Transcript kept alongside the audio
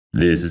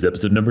This is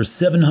episode number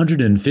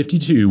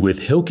 752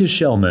 with Hilke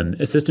Schellmann,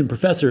 assistant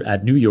professor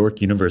at New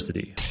York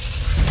University.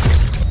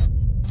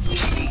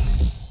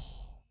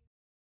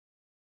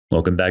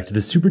 Welcome back to the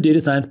Super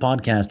Data Science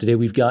Podcast. Today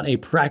we've got a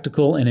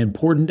practical and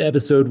important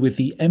episode with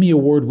the Emmy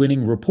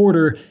Award-winning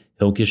reporter,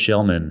 Hilke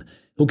Schellmann.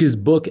 Hilke's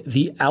book,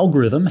 The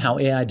Algorithm, How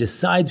AI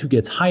Decides Who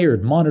Gets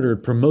Hired,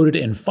 Monitored, Promoted,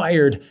 and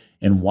Fired,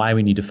 and Why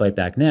We Need to Fight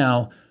Back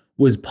Now,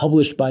 was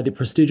published by the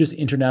prestigious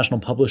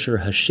international publisher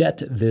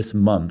Hachette this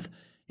month.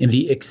 In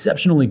the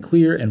exceptionally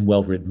clear and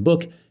well-written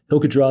book,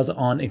 Hilke draws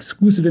on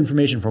exclusive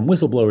information from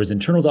whistleblowers,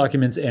 internal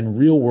documents, and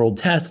real-world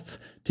tests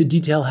to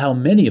detail how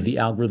many of the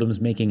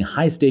algorithms making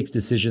high-stakes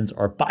decisions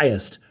are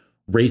biased,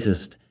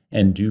 racist,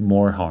 and do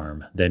more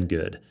harm than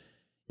good.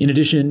 In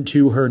addition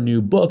to her new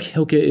book,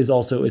 Hilke is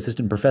also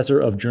assistant professor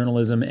of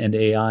journalism and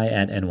AI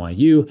at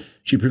NYU.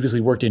 She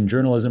previously worked in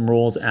journalism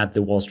roles at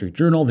the Wall Street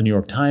Journal, the New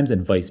York Times,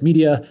 and Vice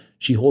Media.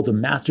 She holds a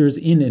master's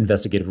in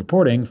investigative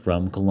reporting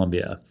from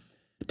Columbia.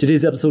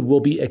 Today's episode will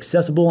be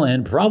accessible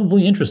and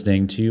probably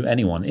interesting to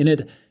anyone. In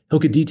it,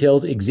 Hilke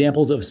details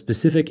examples of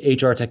specific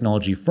HR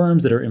technology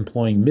firms that are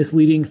employing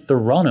misleading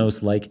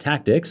Theranos-like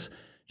tactics.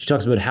 She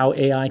talks about how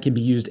AI can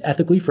be used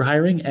ethically for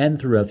hiring and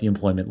throughout the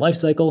employment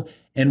lifecycle,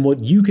 and what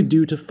you can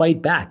do to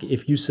fight back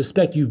if you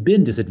suspect you've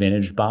been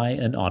disadvantaged by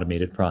an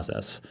automated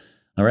process.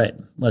 All right,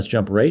 let's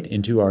jump right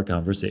into our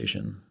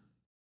conversation.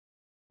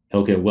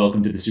 Hilke,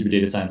 welcome to the Super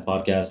Data Science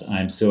Podcast.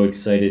 I'm so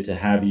excited to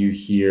have you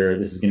here.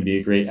 This is going to be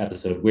a great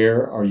episode.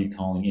 Where are you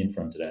calling in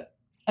from today?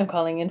 I'm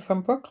calling in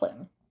from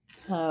Brooklyn.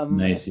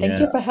 Nice. Thank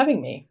you for having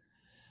me.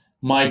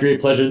 My great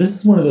pleasure. This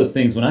is one of those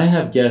things when I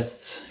have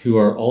guests who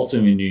are also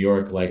in New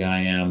York like I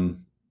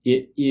am,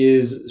 it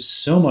is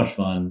so much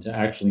fun to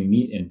actually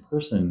meet in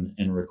person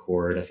and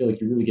record. I feel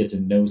like you really get to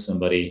know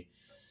somebody.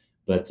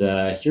 But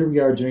here we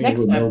are doing it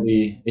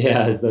remotely.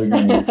 Yeah, as though you're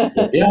going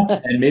to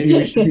yeah, and maybe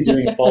we should be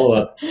doing a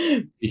follow-up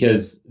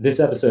because this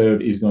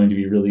episode is going to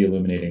be really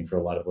illuminating for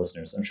a lot of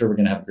listeners. I'm sure we're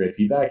going to have great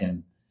feedback,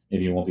 and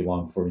maybe it won't be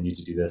long before we need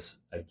to do this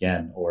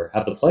again or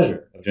have the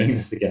pleasure of doing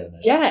this again.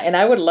 Yeah, and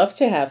I would love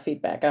to have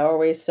feedback. I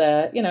always,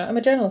 I'm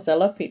a journalist. I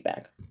love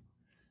feedback.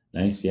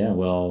 Nice. Yeah.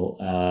 Well,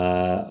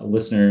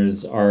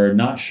 listeners are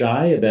not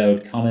shy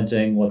about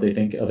commenting what they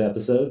think of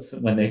episodes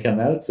when they come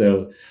out.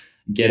 So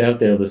get out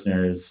there,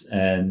 listeners,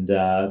 and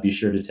be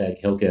sure to tag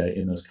Hilke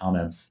in those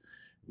comments.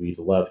 We'd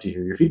love to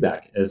hear your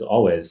feedback, as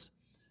always.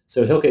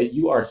 So, Hilke,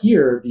 you are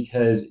here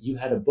because you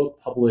had a book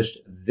published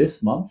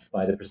this month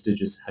by the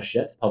prestigious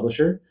Hachette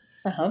publisher.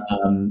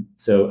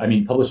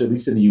 Published at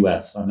least in the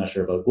US. I'm not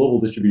sure about global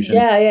distribution.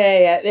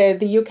 Yeah.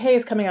 The UK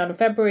is coming out in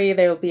February.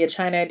 There will be a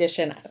China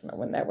edition. I don't know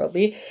when that will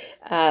be.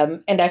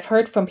 And I've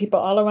heard from people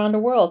all around the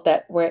world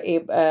that were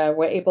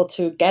able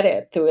to get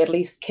it through at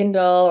least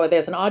Kindle, or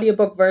there's an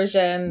audiobook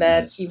version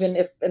that even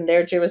if in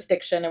their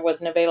jurisdiction it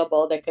wasn't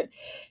available, they could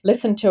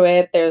listen to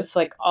it. There's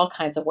like all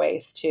kinds of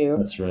ways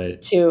to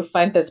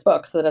find this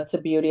book. So that's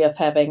the beauty of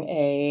having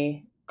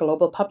a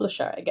global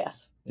publisher, I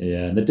guess.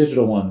 Yeah, and the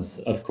digital ones,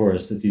 of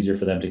course, it's easier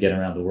for them to get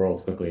around the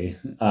world quickly.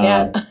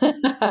 Yeah,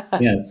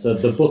 so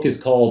the book is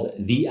called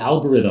The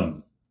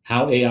Algorithm,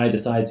 How AI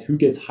Decides Who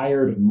Gets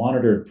Hired,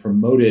 Monitored,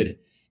 Promoted,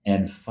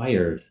 and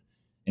Fired,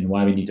 and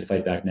Why We Need to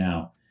Fight Back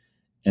Now.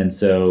 And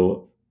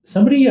so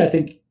somebody, I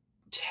think,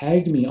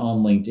 tagged me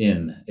on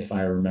LinkedIn, if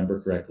I remember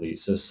correctly.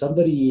 So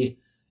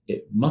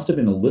it must have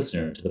been a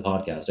listener to the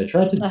podcast. I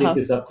tried to dig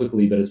this up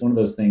quickly, but it's one of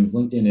those things.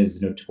 LinkedIn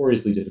is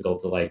notoriously difficult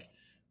to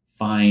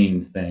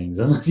find things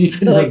unless you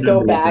can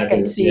go back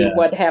and see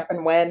what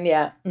happened when.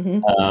 Yeah.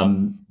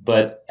 Mm-hmm.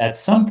 But at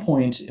some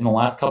point in the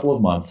last couple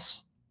of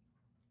months,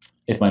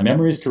 if my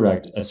memory is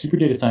correct, a Super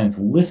Data Science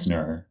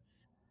listener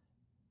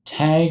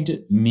tagged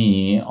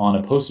me on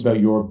a post about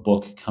your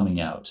book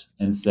coming out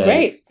and said,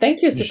 "Great,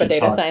 thank you, Super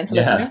Data Science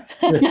listener."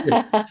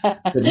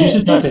 Said you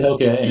should talk to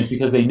Hilke, and it's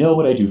because they know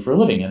what I do for a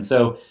living. And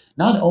so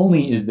not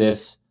only is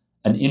this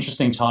an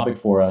interesting topic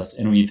for us,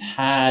 and we've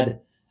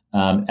had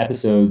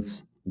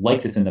episodes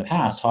like this in the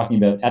past,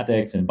 talking about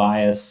ethics and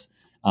bias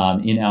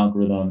in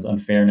algorithms,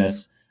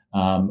 unfairness.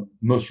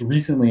 Most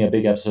recently, a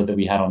big episode that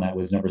we had on that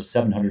was number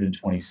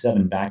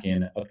 727 back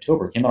in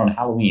October. Came out on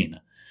Halloween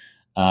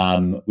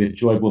with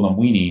Joy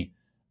Buolamwini,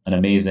 an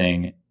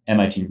amazing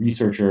MIT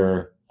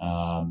researcher.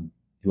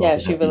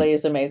 She really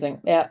is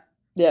amazing. Yeah.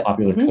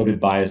 Popular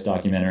coded bias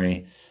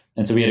documentary.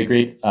 And so we had a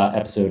great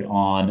episode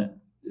on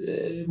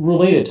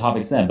related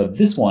topics then. But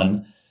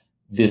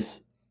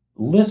this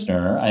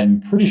listener,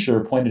 I'm pretty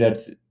sure, pointed out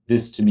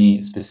this to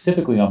me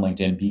specifically on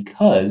LinkedIn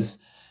because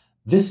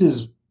this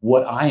is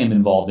what I am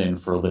involved in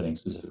for a living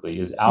specifically,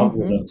 is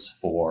algorithms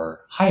for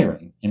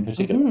hiring in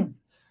particular.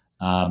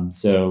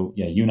 So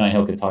you and I,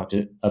 Hilke, talked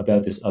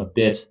about this a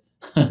bit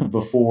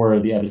before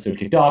the episode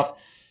kicked off.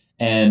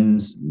 And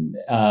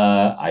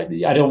I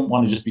don't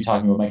want to just be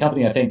talking about my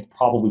company. I think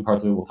probably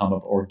parts of it will come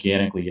up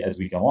organically as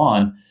we go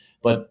on.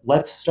 But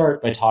let's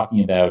start by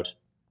talking about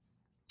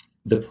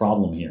the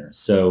problem here.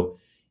 So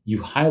you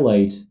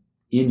highlight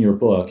in your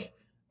book,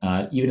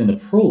 even in the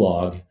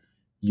prologue,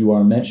 you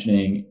are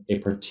mentioning a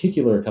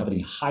particular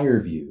company,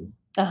 HireVue,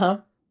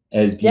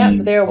 as Yeah,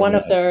 being they're one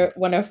of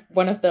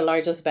problematic. the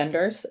largest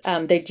vendors.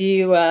 They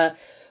do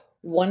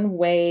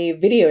one-way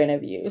video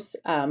interviews.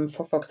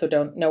 For folks who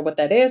don't know what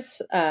that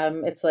is,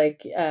 it's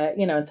like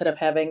instead of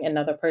having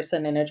another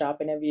person in a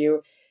job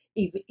interview,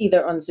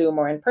 either on Zoom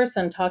or in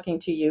person talking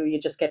to you, you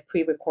just get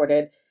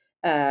pre-recorded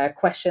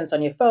questions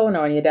on your phone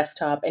or on your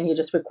desktop, and you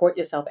just record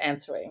yourself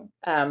answering.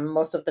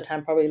 Most of the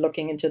time, probably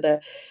looking into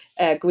the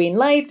green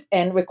light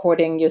and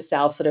recording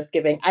yourself, sort of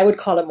giving. I would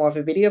call it more of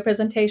a video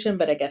presentation,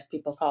 but I guess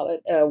people call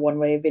it a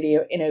one-way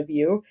video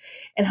interview.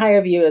 And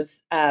HireVue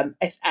is, I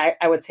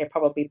would say,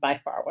 probably by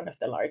far one of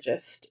the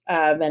largest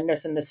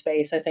vendors in the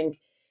space. I think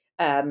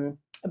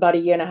about a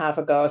year and a half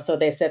ago, so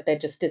they said they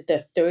just did their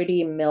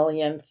 30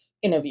 millionth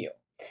interview.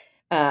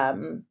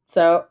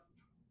 So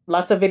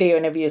lots of video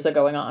interviews are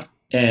going on.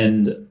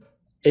 And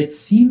it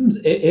seems,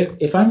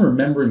 if I'm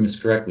remembering this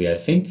correctly, I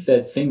think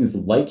that things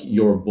like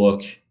your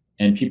book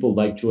and people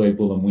like Joy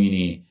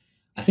Bulamwini,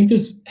 I think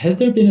has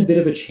there been a bit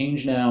of a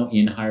change now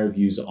in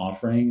HireVue's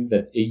offering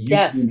that it used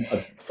Yes. to be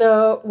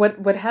So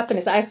what happened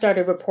is I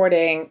started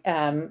reporting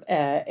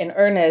in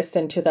earnest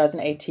in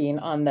 2018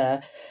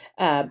 on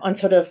on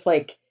sort of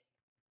like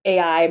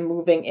AI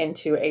moving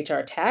into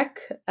HR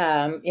tech.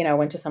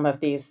 Went to some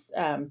of these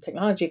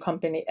technology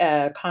company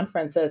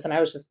conferences, and I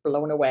was just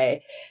blown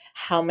away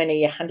how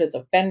many hundreds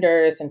of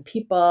vendors and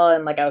people,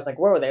 and like I was like,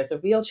 whoa, there's a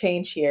real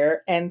change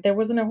here. And there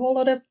wasn't a whole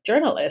lot of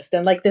journalists,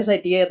 and like this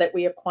idea that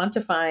we are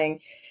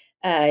quantifying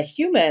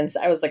humans,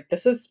 I was like,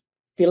 this is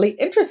really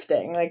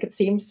interesting. Like it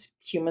seems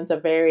humans are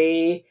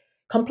very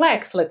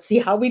complex. Let's see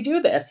how we do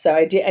this. So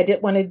I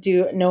did want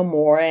to know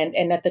more,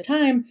 and at the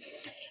time,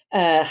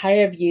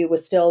 HireVue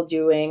was still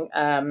doing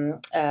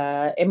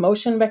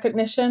emotion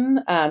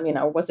recognition.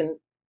 Wasn't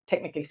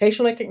technically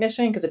facial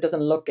recognition because it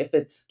doesn't look if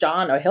it's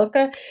John or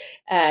Hilke.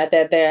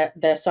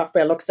 The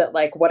software looks at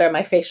like what are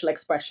my facial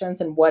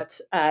expressions and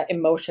what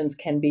emotions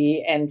can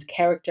be and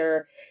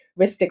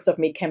characteristics of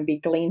me can be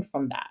gleaned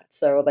from that.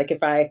 So like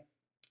if I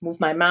move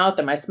my mouth,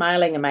 am I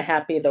smiling, am I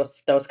happy,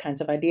 those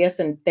kinds of ideas.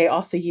 And they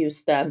also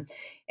use the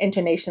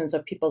intonations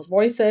of people's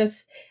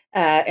voices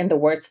and the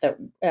words that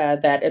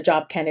a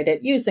job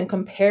candidate used and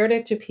compared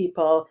it to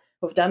people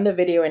who've done the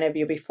video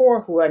interview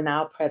before who are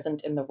now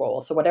present in the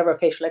role. So whatever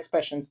facial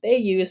expressions they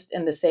used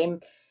in the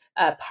same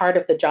part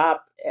of the job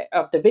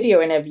of the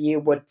video interview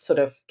would sort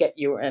of get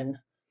you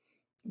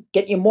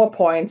more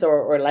points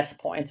or less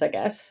points, I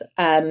guess.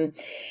 And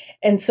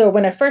so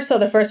when I first saw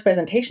the first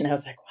presentation, I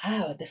was like,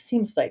 wow, this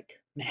seems like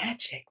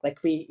magic.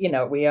 Like we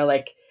are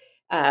like,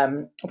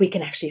 we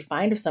can actually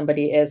find if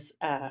somebody is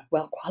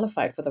well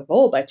qualified for the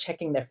role by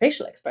checking their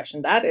facial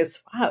expression. That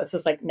is, wow, this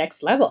is like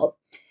next level.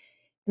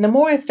 And the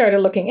more I started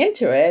looking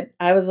into it,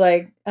 I was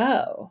like,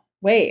 oh,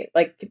 wait,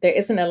 like there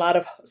isn't a lot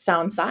of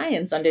sound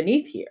science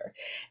underneath here.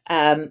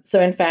 So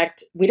in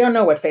fact, we don't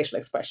know what facial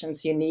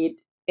expressions you need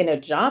in a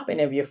job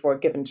interview for a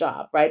given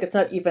job, right? It's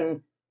not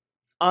even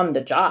on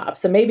the job.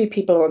 So maybe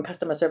people who are in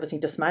customer service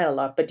need to smile a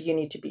lot, but do you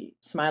need to be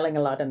smiling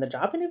a lot in the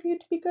job interview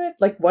to be good?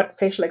 Like what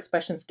facial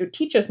expressions do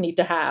teachers need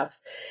to have?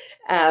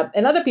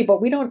 And other people,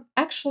 we don't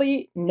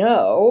actually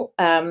know.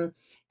 And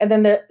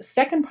then the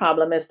second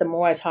problem is the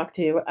more I talk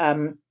to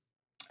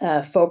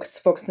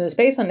folks in the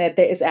space on it,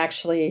 there is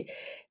actually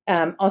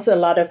also a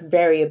lot of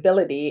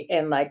variability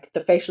in like the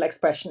facial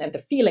expression and the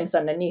feelings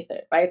underneath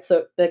it, right?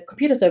 So the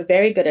computers are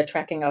very good at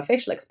tracking our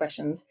facial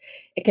expressions.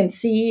 It can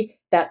see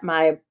that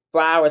my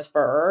brow is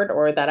furrowed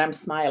or that I'm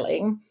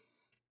smiling,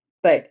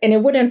 and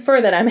it would infer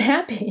that I'm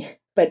happy,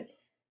 but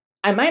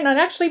I might not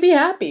actually be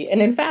happy.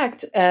 And in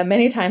fact,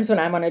 many times when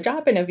I'm on a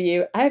job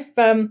interview, I've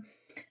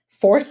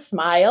forced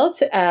smiled,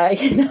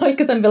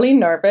 because I'm really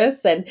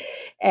nervous, and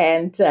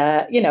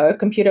a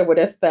computer would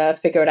have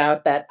figured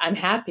out that I'm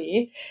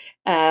happy,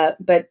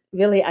 but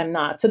really I'm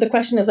not. So the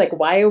question is like,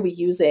 why are we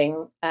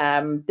using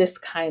this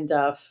kind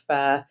of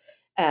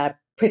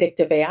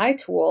predictive AI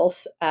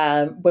tools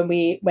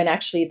when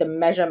actually the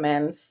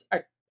measurements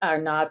are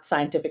not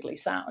scientifically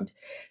sound?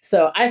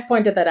 So I've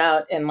pointed that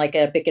out in like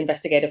a big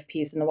investigative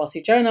piece in the Wall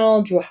Street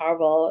Journal. Drew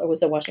Harwell, who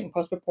was a Washington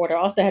Post reporter,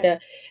 also had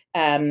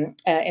a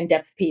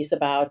in-depth piece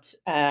about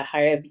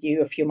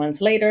HireVue a few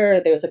months later.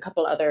 There was a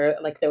couple other,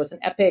 like there was an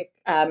Epic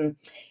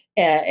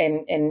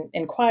in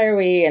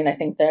inquiry, and I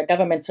think the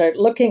government started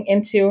looking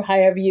into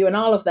HireVue and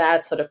all of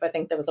that. Sort of, I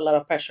think there was a lot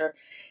of pressure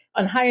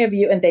on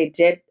HireVue, and they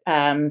did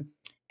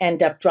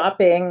end up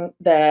dropping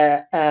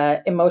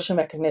the emotion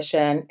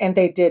recognition, and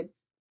they did.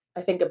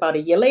 I think about a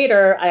year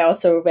later, I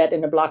also read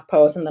in a blog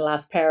post in the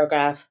last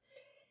paragraph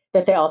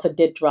that they also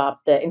did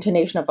drop the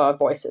intonation of our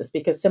voices,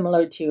 because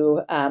similar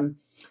to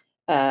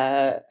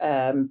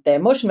the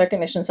emotion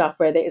recognition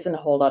software, there isn't a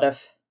whole lot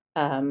of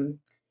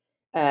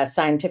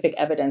scientific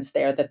evidence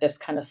there that this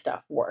kind of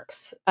stuff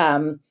works.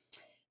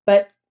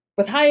 But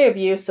with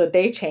HireVue, so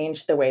they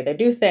changed the way they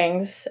do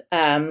things.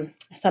 I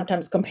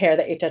sometimes compare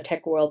the HR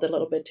tech world a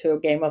little bit to a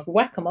game of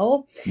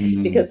whack-a-mole,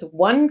 because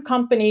one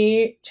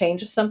company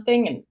changes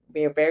something, and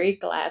we are very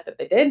glad that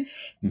they did.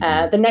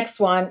 The next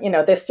one,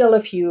 there's still a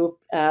few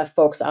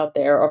folks out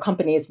there or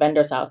companies,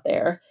 vendors out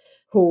there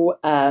who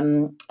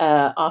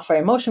offer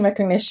emotion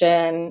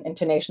recognition,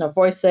 intonation of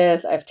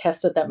voices. I've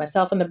tested that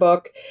myself in the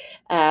book.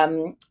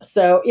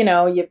 So,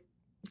 you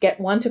get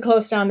one too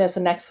close down, there's the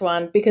next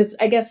one, because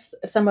I guess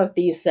some of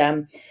these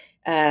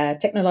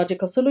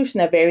technological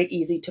solutions are very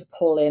easy to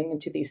pull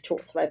into these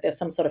tools, right? There's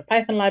some sort of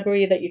Python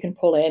library that you can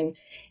pull in,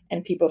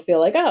 and people feel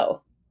like,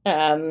 oh,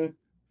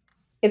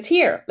 it's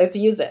here, let's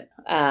use it.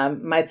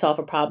 Might solve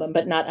a problem,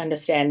 but not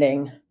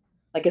understanding,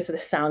 like, is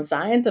this sound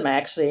science? Am I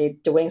actually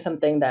doing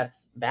something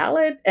that's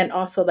valid? And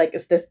also, like,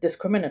 is this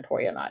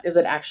discriminatory or not? Is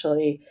it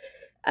actually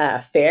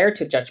fair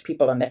to judge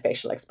people on their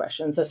facial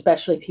expressions,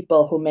 especially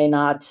people who may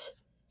not,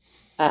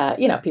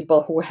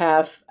 people who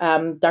have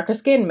darker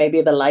skin?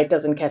 Maybe the light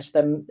doesn't catch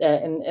them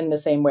in the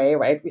same way,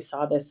 right? We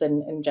saw this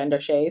in gender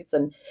shades.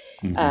 And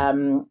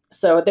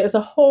so there's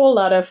a whole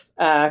lot of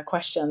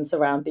questions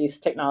around these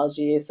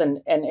technologies and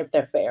if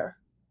they're fair.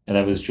 And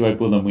that was Joy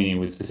Buolamwini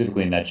was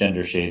specifically in that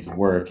gender shades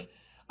work.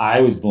 I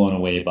was blown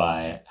away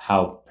by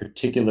how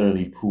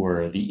particularly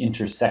poor the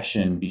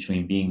intersection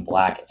between being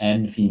Black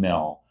and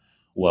female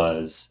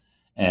was.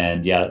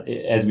 And yeah,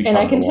 as we and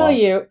I can tell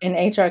you, in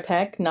HR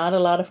tech, not a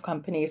lot of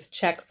companies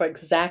check for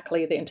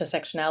exactly the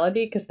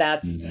intersectionality, because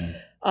that's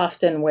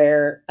often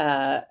where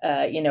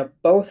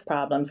both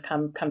problems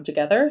come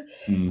together.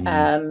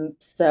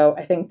 So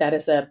I think that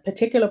is a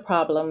particular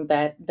problem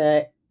that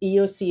the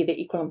EOC, the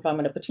Equal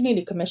Employment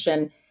Opportunity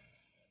Commission,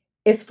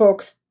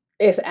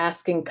 is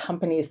asking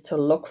companies to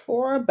look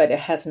for, but it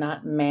has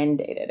not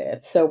mandated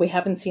it. So we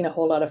haven't seen a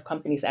whole lot of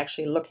companies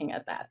actually looking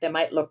at that. They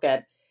might look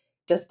at,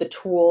 does the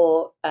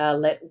tool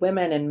let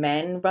women and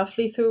men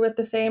roughly through at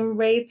the same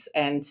rates,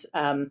 and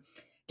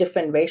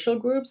different racial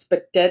groups,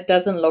 but that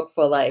doesn't look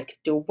for, like,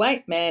 do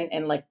white men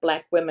and like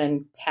Black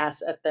women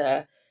pass at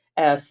the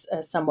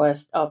somewhere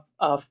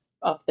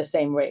of the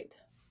same rate.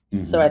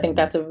 So I think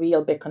that's a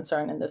real big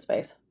concern in this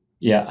space.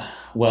 Yeah,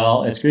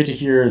 well, it's great to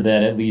hear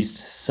that at least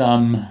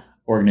some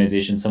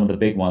organizations, some of the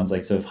big ones,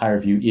 like, so if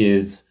HireVue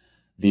is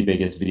the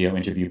biggest video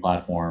interview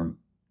platform,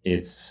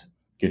 it's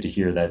good to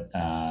hear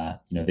that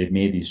they've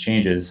made these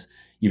changes,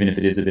 even if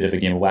it is a bit of a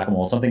game of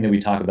whack-a-mole. Something that we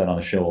talk about on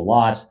the show a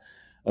lot,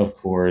 of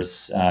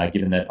course,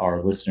 given that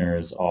our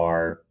listeners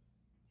are,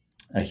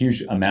 a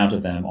huge amount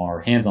of them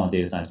are hands-on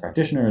data science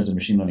practitioners and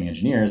machine learning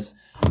engineers,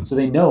 so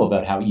they know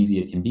about how easy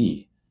it can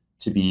be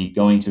to be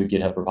going to a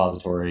GitHub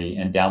repository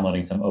and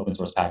downloading some open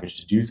source package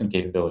to do some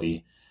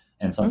capability.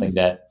 And something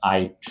that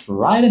I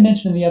try to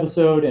mention in the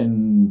episode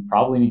and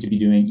probably need to be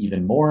doing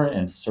even more,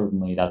 and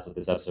certainly that's what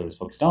this episode is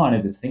focused on,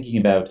 is it's thinking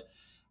about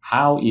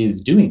how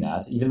is doing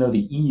that, even though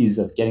the ease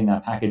of getting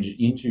that package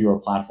into your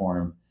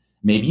platform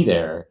may be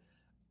there,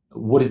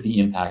 what is the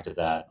impact of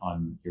that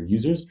on your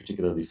users,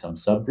 particularly some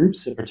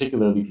subgroups,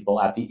 particularly people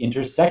at the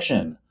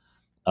intersection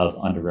of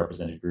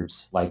underrepresented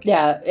groups like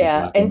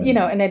and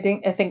women. And I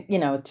think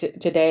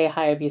today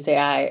HireVue's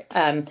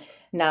AI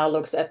now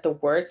looks at the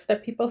words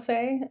that people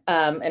say,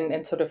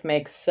 and sort of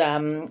makes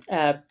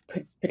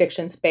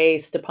predictions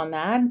based upon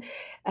that.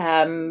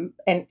 And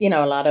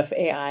a lot of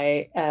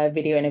AI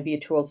video interview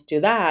tools do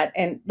that.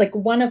 And like,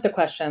 one of the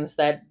questions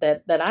that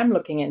I'm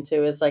looking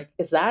into is, like,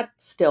 is that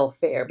still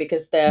fair?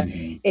 Because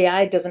the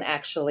AI doesn't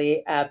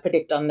actually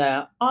predict on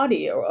the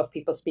audio of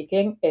people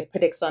speaking. It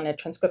predicts on a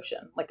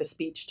transcription, like a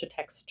speech to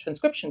text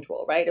transcription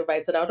tool, right? It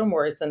writes it out in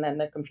words, and then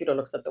the computer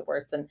looks at the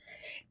words and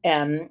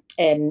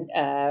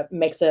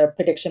makes a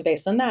prediction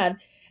based on that.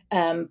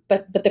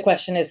 But the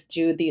question is,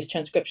 do these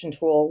transcription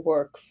tools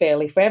work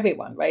fairly for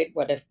everyone, right?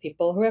 What if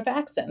people who have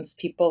accents,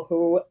 people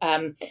who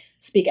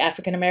speak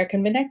African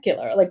American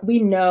vernacular? Like, we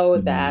know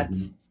that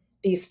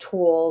these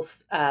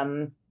tools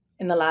in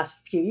the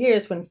last few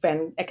years, when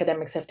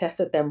academics have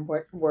tested them,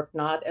 work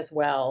not as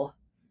well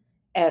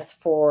as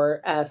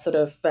for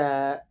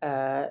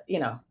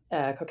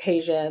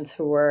Caucasians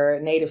who are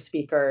native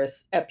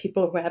speakers,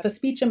 people who have a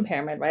speech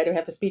impairment, right, who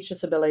have a speech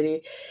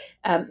disability.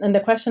 And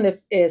the question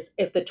is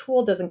if the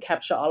tool doesn't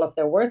capture all of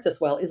their words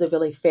as well, is it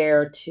really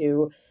fair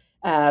to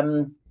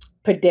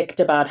predict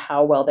about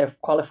how well they're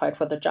qualified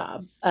for the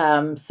job?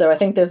 So I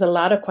think there's a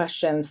lot of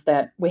questions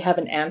that we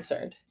haven't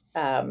answered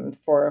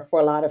for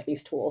a lot of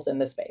these tools in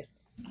this space.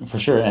 For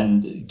sure.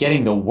 And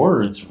getting the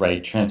words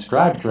right,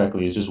 transcribed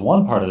correctly, is just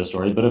one part of the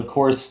story. But of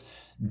course,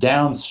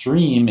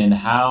 downstream in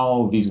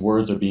how these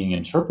words are being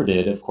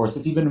interpreted, of course,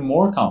 it's even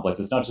more complex.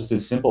 It's not just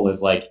as simple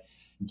as, like,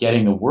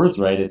 getting the words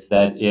right. It's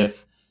that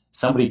if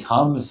somebody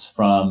comes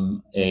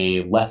from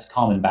a less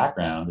common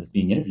background that's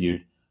being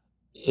interviewed,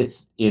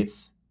 it's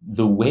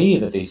the way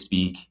that they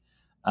speak,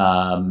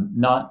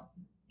 not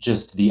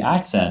just the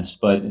accent,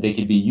 but they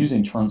could be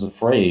using turns of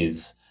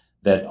phrase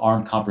that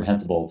aren't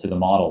comprehensible to the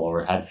model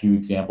or had few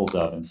examples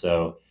of. And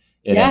so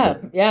they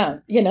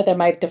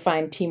might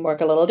define teamwork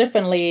a little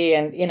differently,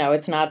 and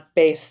it's not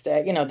based,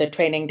 the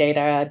training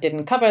data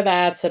didn't cover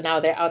that, so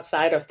now they're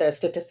outside of the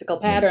statistical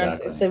patterns.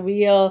 Exactly. It's a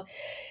real,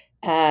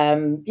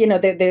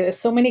 there are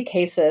so many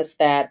cases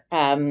that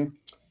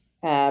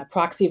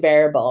proxy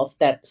variables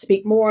that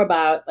speak more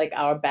about, like,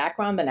 our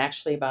background than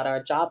actually about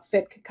our job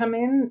fit could come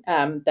in,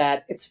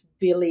 that it's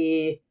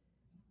really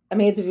I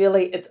mean, it's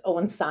really its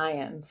own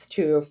science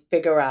to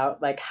figure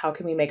out like how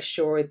can we make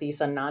sure these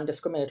are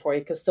non-discriminatory,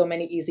 because so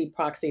many easy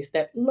proxies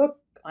that look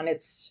on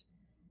its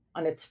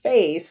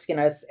face,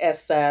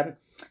 as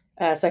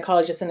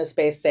psychologists in the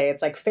space say,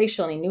 it's like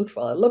facially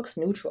neutral. It looks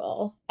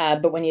neutral,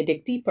 but when you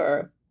dig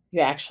deeper,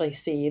 you actually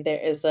see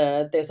there's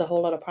a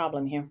whole lot of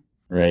problem here.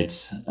 Right.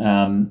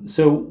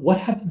 So, what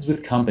happens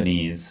with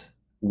companies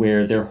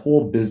where their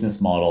whole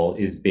business model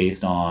is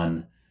based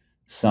on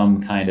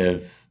some kind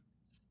of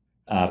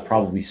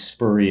probably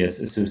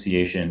spurious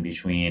association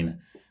between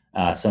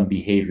some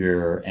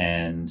behavior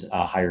and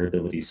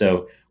hireability?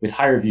 So, with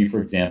HireVue, for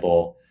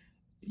example,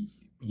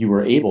 you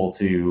were able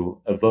to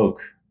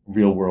evoke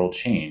real world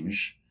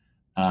change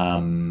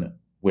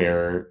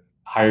where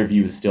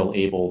HireVue is still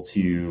able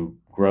to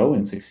grow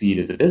and succeed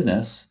as a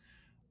business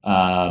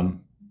um,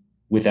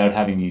 without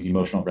having these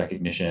emotional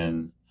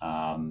recognition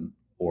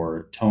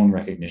or tone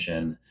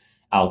recognition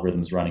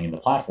algorithms running in the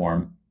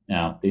platform.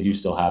 Now, they do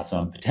still have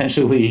some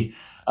potentially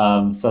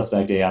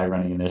suspect AI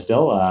running in there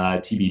still,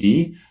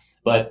 TBD,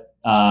 but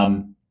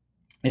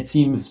it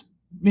seems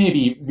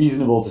maybe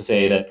reasonable to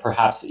say that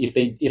perhaps if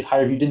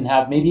HireVue didn't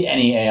have maybe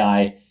any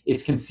AI,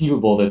 it's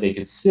conceivable that they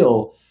could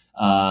still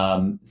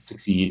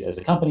succeed as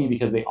a company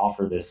because they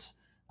offer this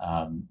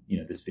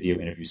this video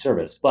interview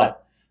service.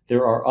 But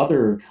there are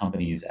other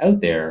companies out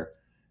there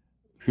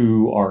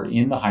who are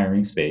in the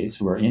hiring space,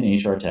 who are in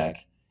HR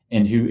tech,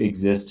 and who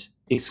exist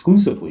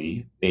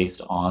exclusively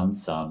based on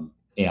some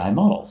AI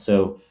models.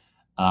 So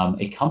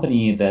a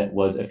company that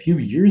was a few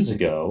years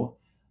ago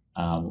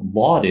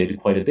lauded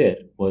quite a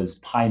bit was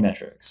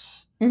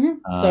Piemetrics.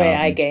 So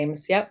AI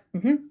games, yep.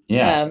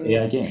 Yeah,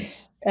 AI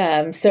games.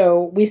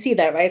 So we see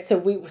that, right?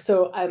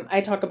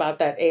 I talk about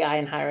that AI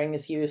in hiring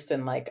is used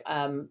in like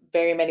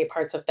very many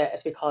parts of that,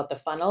 as we call it, the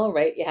funnel,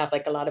 right? You have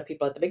like a lot of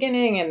people at the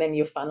beginning, and then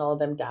you funnel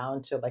them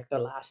down to like the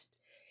last,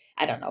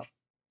 I don't know,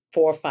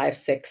 4, 5,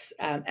 6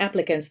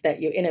 applicants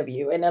that you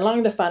interview. And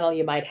along the funnel,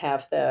 you might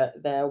have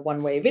the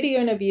one-way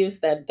video interviews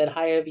that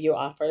HireVue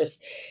offers,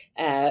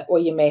 or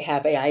you may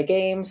have AI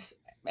games,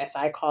 as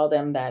I call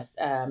them, that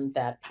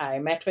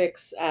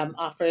Piemetrics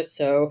offers.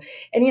 So,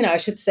 and I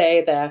should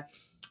say the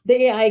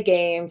AI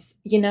games,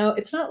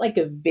 it's not like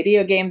a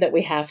video game that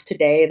we have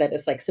today that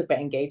is like super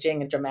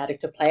engaging and dramatic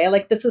to play.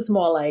 Like this is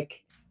more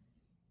like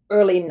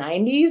early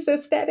 90s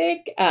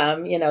aesthetic.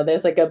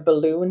 There's like a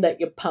balloon that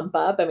you pump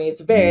up. I mean,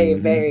 it's very,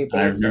 very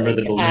I remember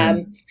basic. the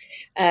balloon.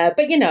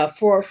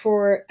 But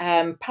for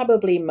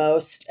probably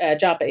most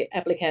job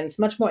applicants,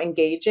 much more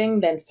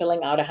engaging than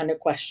filling out 100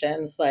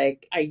 questions.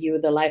 Like, are you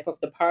the life of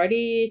the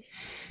party?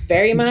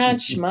 Very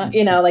much,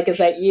 like, is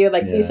that you?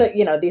 Like,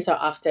 Yeah. these are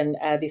often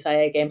these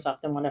IA games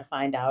often want to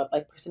find out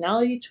like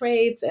personality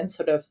traits and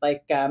sort of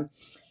like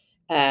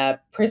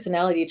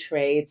personality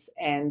traits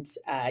and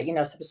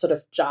some sort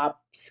of job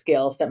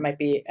skills that might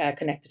be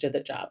connected to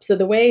the job. So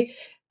the way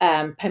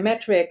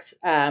Pymetrics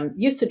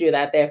used to do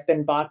that, they have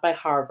been bought by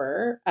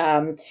Harvard.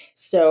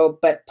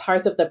 But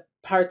parts of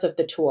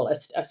the tool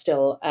are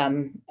still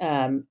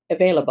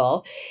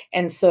available.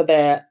 And so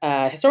the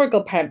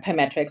historical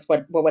Pymetrics,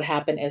 what would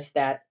happen is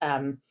that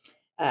they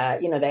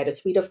had a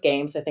suite of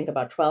games, I think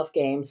about 12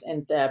 games,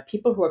 and the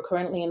people who are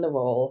currently in the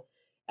role,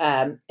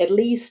 at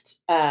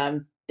least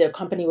the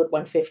company would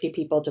want 50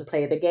 people to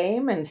play the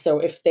game. And so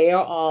if they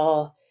are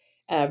all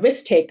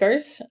risk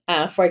takers,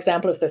 for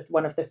example, if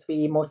one of the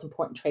 3 most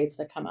important traits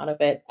that come out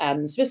of it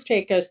is risk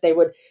takers, they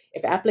would,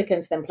 if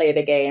applicants then play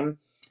the game,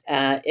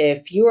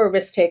 if you're a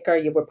risk taker,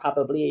 you would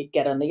probably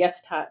get on the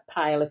yes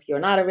pile. If you're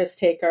not a risk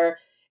taker,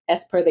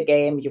 as per the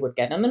game, you would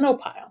get on the no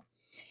pile.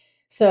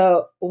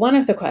 So one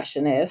of the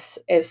question is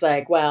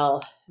like,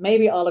 well,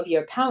 maybe all of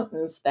your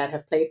accountants that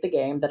have played the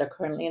game that are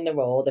currently in the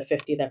role, the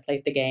 50 that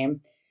played the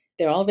game,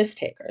 they're all risk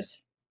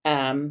takers.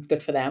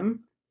 Good for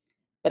them.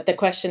 But the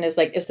question is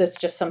like, is this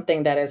just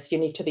something that is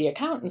unique to the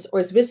accountants, or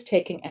is risk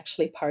taking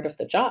actually part of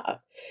the job?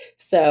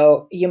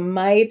 So you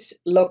might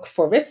look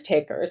for risk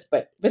takers,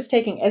 but risk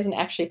taking isn't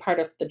actually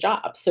part of the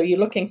job. So you're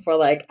looking for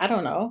like, I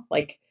don't know,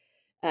 like,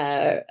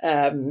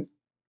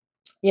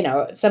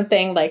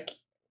 something like,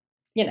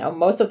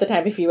 most of the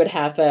time, if you would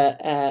have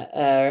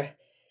a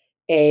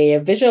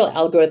visual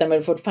algorithm,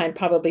 it would find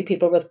probably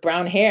people with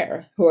brown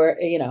hair who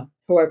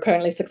are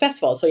currently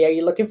successful. So yeah,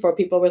 you're looking for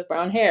people with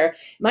brown hair.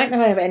 It might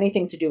not have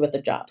anything to do with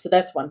the job. So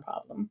that's one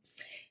problem.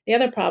 The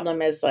other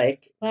problem is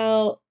like,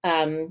 well,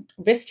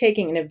 risk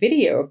taking in a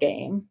video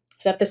game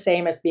is not the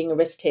same as being a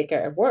risk taker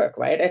at work,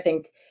 right? I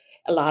think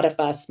a lot of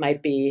us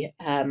might be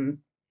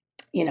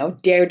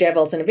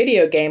daredevils in a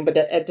video game, but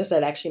does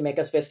that actually make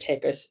us risk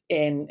takers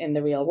in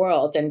the real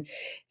world? And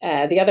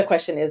the other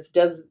question is,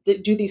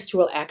 do these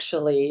tools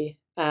actually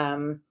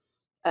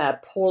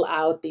pull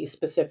out these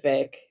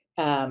specific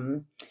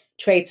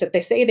traits that they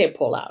say they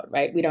pull out,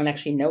 right? We don't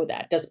actually know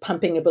that. Does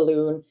pumping a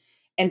balloon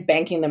and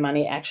banking the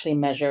money actually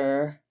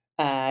measure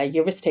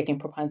your risk-taking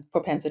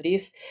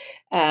propensities?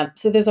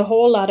 So there's a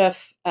whole lot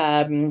of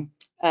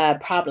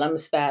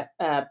problems that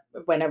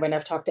when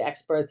I've talked to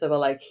experts, they were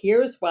like,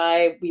 here's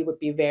why we would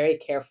be very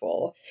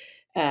careful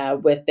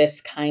with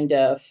this kind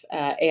of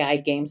AI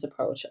games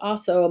approach.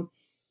 Also,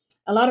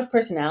 a lot of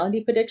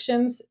personality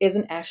predictions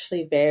isn't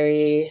actually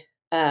very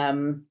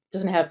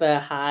doesn't have a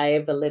high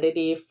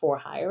validity for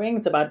hiring.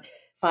 It's about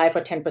 5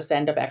 or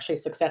 10% of actually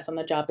success on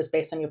the job is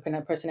based on your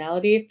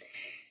personality.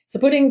 So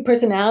putting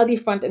personality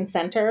front and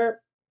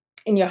center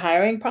in your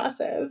hiring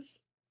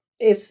process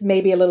is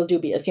maybe a little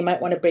dubious. You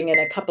might want to bring in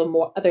a couple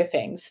more other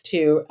things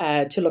to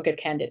look at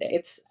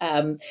candidates.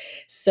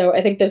 So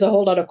I think there's a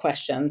whole lot of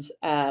questions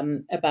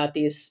about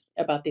these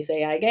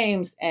AI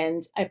games.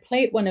 And I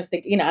played one of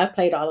the, I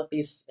played all of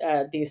these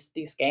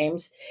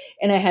games,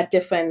 and I had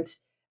different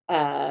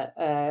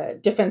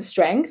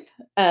strength.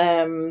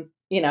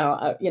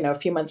 A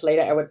few months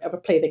later, I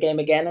would play the game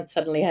again and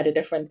suddenly had a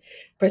different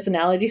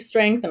personality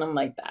strength, and I'm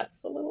like,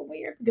 that's a little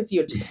weird because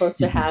you're supposed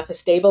to have a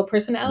stable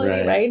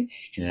personality, right?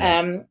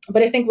 Yeah.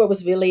 But I think what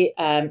was really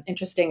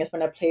interesting is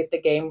when I played the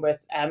game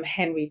with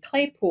Henry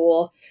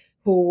Claypool,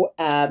 who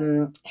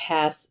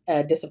has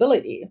a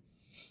disability,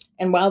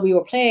 and while we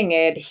were playing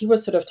it, he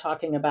was sort of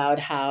talking about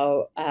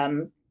how.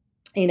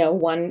 In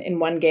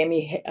one game,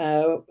 he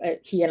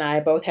and I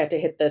both had to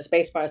hit the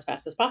spacebar as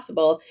fast as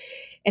possible,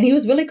 and he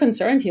was really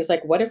concerned. He was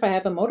like, "What if I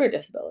have a motor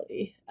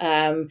disability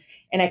and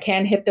I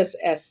can't hit this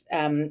as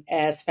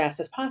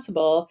fast as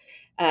possible?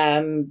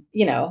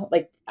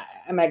 Like,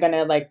 am I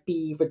gonna like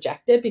be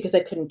rejected because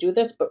I couldn't do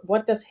this? But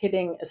what does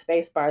hitting a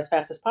space bar as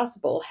fast as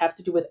possible have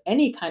to do with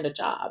any kind of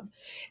job?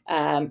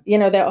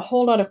 There are a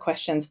whole lot of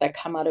questions that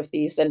come out of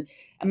these, and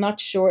I'm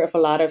not sure if a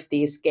lot of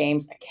these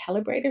games are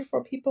calibrated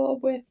for people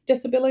with Oh,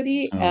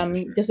 for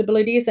sure.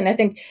 disabilities. And I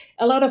think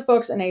a lot of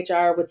folks in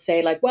HR would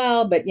say like,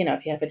 well, but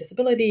if you have a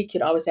disability, you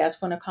could always ask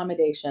for an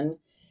accommodation.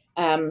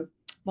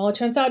 Well, it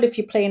turns out if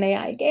you play an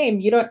AI game,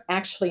 you don't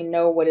actually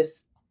know what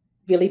is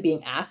really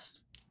being asked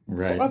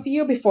Right. of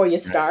you before you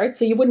Right. start.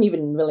 So you wouldn't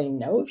even really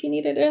know if you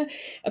needed a Mhm.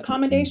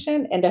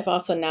 accommodation. And I've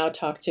also now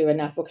talked to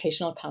enough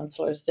vocational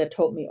counselors that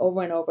told me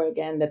over and over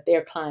again that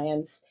their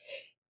clients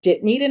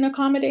did need an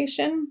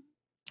accommodation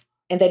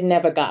and they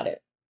never got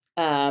it.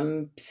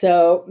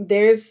 So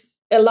there's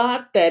a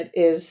lot that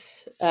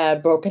is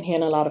broken here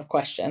and a lot of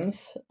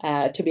questions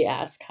to be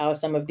asked how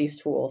some of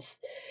these tools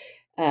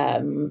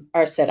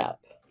are set up.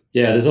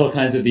 Yeah, there's all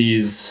kinds of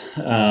these.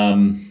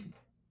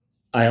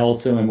 I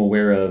also am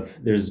aware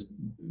of there's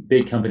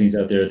big companies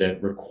out there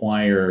that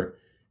require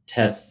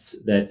tests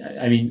that,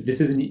 I mean,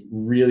 this isn't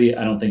really,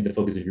 I don't think the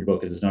focus of your book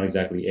because it's not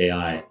exactly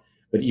AI,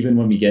 but even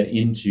when we get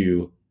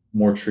into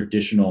more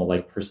traditional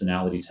like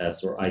personality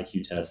tests or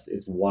IQ tests,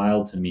 it's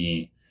wild to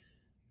me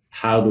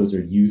how those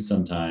are used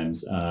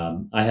sometimes.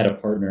 I had a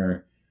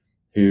partner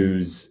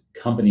whose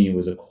company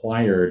was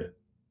acquired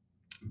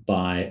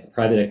by a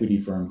private equity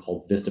firm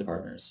called Vista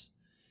Partners.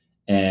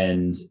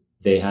 And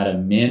they had a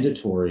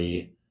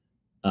mandatory,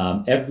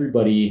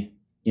 everybody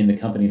in the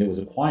company that was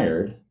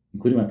acquired,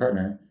 including my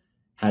partner,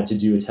 had to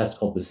do a test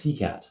called the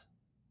CCAT.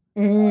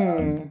 Um,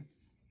 Mm.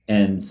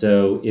 and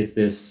so it's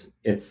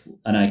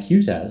an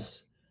IQ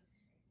test,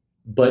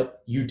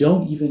 but you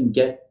don't even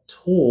get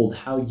told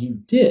how you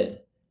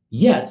did.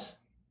 Yet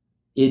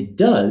it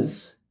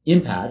does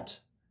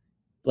impact,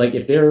 like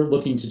if they're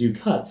looking to do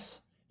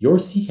cuts, your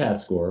CCAT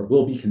score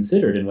will be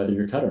considered in whether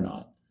you're cut or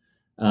not.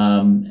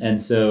 And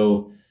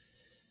so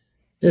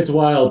it's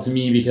wild to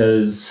me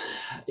because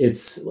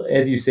it's,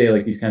 as you say,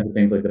 like these kinds of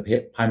things like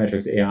the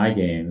Pymetrics AI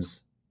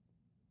games.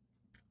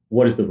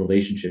 What is the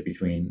relationship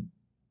between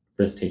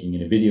risk taking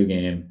in a video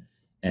game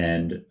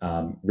and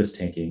risk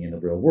taking in the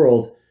real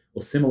world?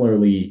 Well,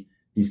 similarly,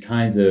 these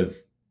kinds of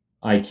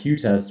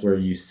IQ tests where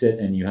you sit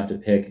and you have to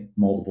pick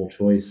multiple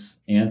choice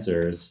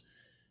answers,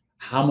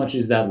 how much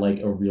is that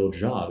like a real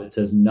job? It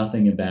says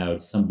nothing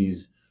about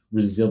somebody's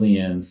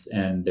resilience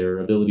and their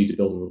ability to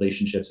build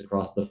relationships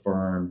across the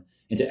firm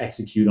and to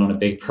execute on a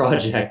big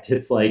project.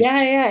 It's like,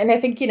 Yeah, and I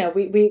think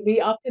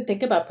we often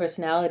think about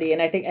personality,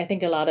 and I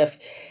think a lot of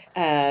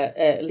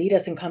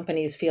leaders and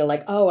companies feel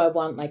like, oh, I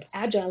want like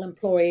agile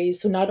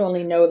employees who not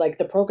only know like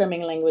the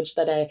programming language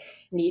that I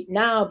need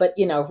now, but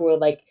who are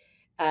like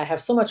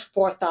have so much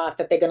forethought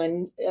that they're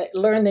going to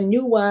learn the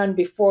new one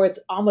before it's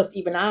almost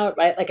even out,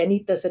 right? Like I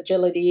need this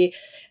agility,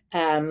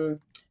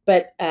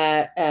 but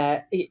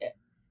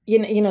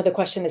the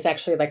question is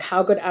actually like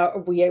how good are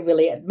we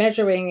really at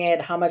measuring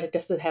it? How much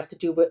does it have to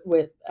do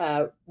with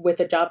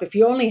a job? If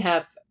you only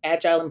have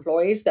agile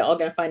employees, they're all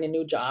going to find a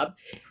new job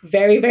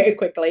very, very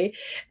quickly.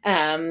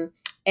 And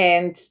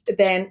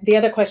then the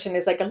other question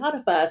is like a lot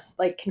of us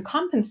like can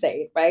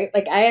compensate, right?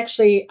 Like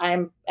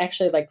I'm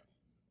actually like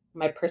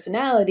my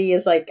personality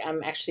is like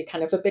I'm actually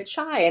kind of a bit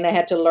shy, and I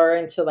had to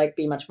learn to like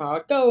be much more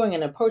outgoing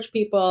and approach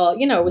people.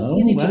 It was oh,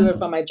 easy to do it wow.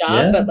 for my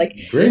job, Yeah. but like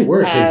Great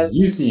work uh, because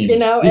you seem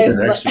super as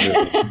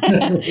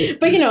extroverted.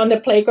 but on the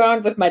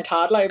playground with my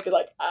toddler, I'd be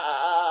like,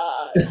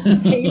 it's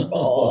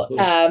painful,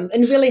 and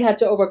really had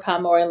to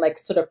overcome, or in like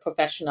sort of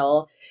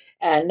professional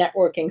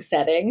networking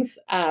settings.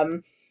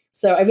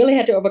 So I really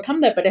had to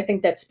overcome that, but I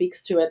think that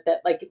speaks to it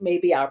that like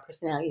maybe our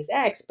personality is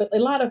X, but a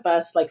lot of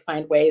us like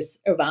find ways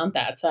around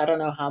that. So I don't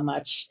know how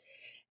much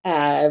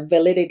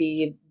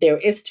validity there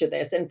is to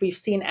this. And we've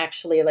seen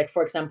actually, like,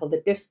 for example,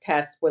 the DISC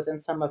test was in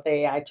some of the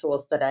AI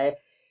tools that I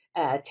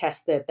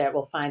tested that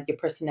will find your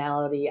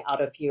personality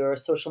out of your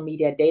social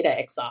media data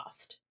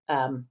exhaust,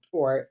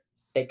 or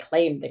they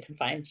claim they can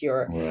find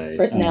your Right. Oh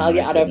personality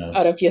my out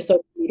goodness. of your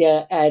social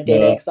media data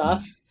No.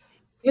 exhaust.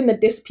 Even the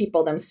DISC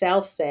people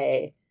themselves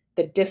say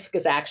the DISC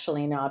is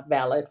actually not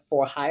valid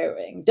for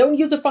hiring. Don't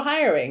use it for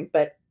hiring,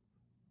 but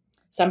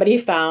somebody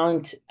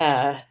found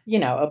a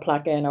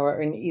plugin or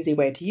an easy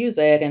way to use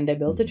it, and they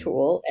built a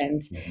tool,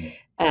 and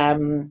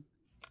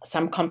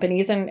some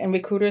companies and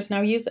recruiters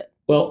now use it.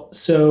 Well,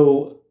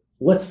 so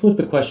let's flip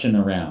the question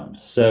around.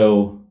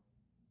 So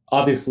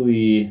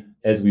obviously,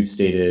 as we've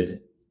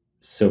stated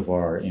so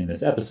far in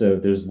this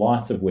episode, there's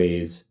lots of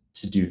ways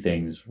to do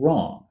things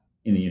wrong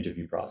in the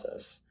interview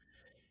process.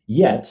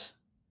 Yet,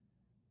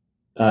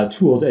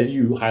 tools, as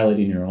you highlight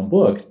in your own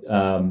book,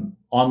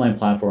 online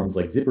platforms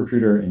like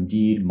ZipRecruiter,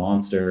 Indeed,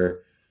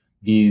 Monster,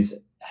 these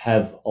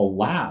have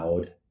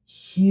allowed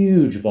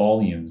huge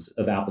volumes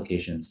of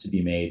applications to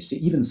be made to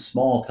even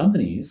small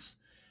companies.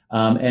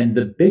 And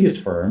the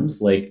biggest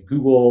firms like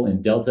Google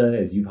and Delta,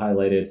 as you've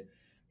highlighted,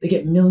 they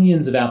get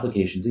millions of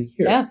applications a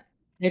year. Yeah,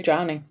 they're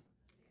drowning.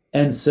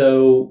 And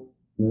so,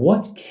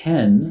 what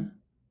can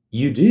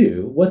you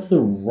do? What's the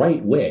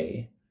right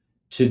way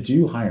to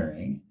do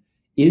hiring?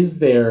 Is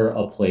there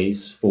a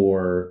place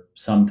for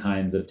some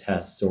kinds of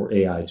tests or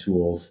AI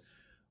tools?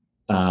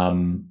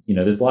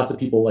 There's lots of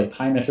people, like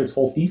Piemetrics'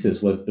 whole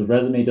thesis was the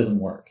resume doesn't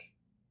work.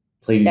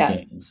 Play these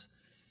games.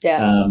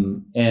 Yeah.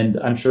 And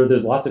I'm sure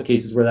there's lots of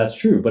cases where that's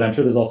true, but I'm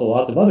sure there's also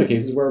lots of other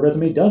cases where a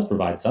resume does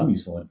provide some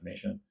useful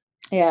information.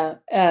 Yeah.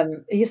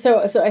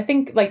 So I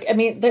think, like, I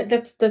mean,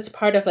 that's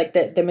part of, like,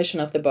 the mission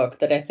of the book,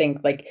 that I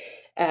think, like,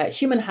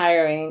 human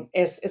hiring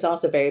is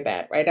also very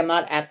bad, right? I'm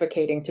not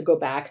advocating to go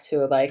back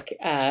to, like,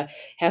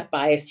 have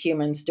biased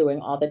humans doing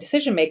all the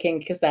decision making,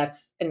 because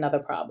that's another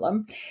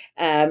problem.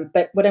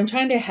 But what I'm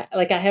trying to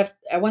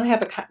I want to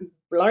have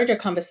larger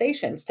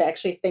conversations to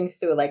actually think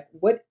through, like,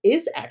 what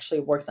is actually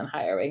works on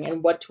hiring,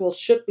 and what tools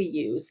should we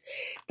use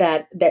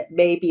that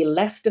may be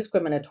less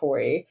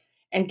discriminatory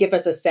and give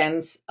us a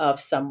sense of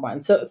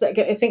someone. So it's like,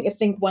 I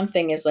think one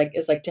thing is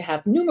to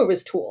have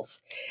numerous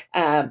tools,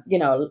 have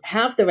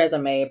the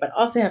resume, but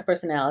also have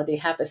personality,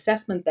 have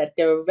assessment that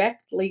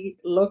directly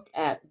look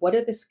at what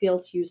are the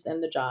skills used in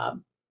the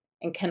job,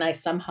 and can I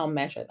somehow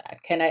measure that?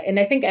 And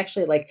I think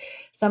actually, like,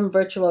 some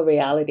virtual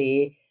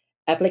reality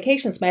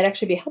applications might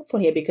actually be helpful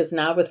here, because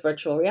now with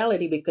virtual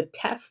reality, we could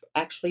test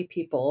actually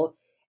people,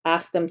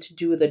 ask them to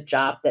do the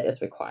job that is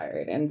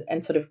required,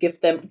 and sort of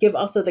give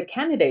also the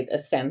candidate a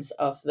sense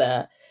of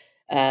the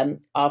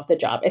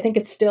job. I think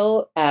it's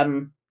still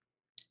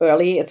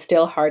early. It's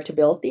still hard to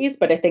build these,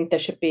 but I think there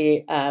should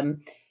be a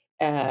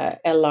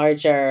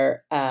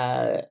larger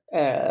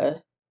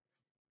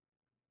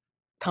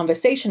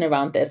conversation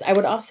around this. I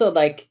would also,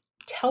 like,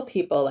 tell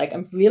people, like,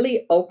 I'm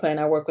really open.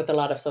 I work with a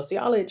lot of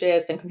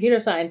sociologists and computer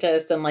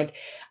scientists, and, like,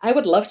 I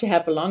would love to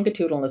have a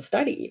longitudinal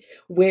study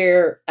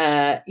where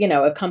a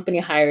company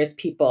hires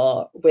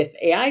people with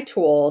AI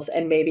tools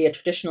and maybe a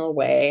traditional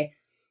way,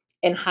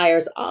 and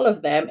hires all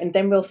of them, and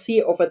then we'll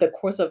see over the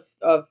course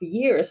of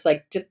years,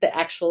 like, did the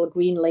actual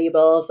green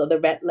labels or the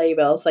red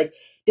labels, like,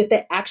 did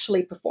they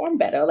actually perform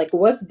better? Like,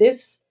 was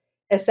this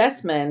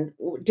assessment,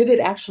 did it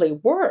actually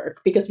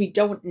work? Because we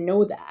don't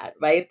know that,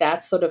 right?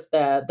 That's sort of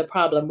the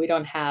problem. We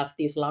don't have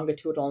these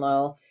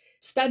longitudinal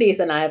studies,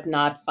 and I have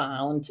not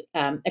found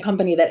a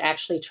company that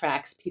actually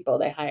tracks people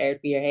they hired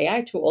via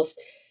AI tools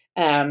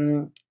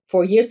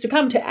for years to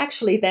come, to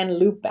actually then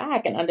loop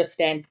back and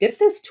understand, did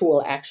this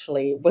tool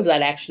was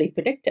that actually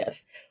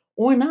predictive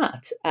or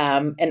not?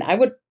 And I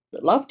would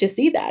love to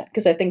see that,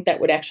 because I think that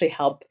would actually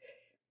help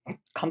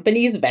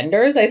companies,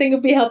 vendors. I think it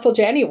would be helpful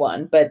to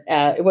anyone, but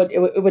it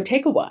would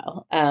take a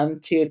while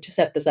to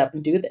set this up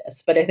and do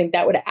this. But I think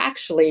that would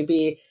actually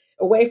be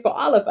a way for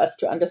all of us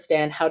to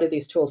understand, how do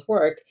these tools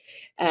work.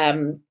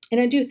 And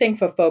I do think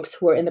for folks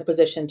who are in the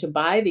position to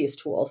buy these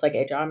tools, like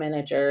HR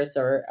managers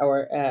or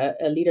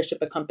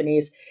leadership of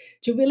companies,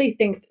 to really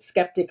think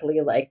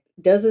skeptically, like,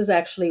 does this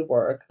actually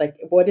work? Like,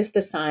 what is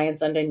the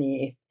science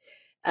underneath?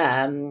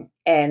 And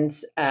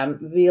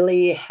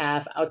really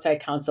have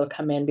outside counsel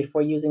come in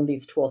before using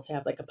these tools, to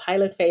have, like, a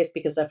pilot phase,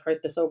 because I've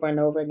heard this over and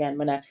over again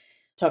when I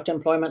talk to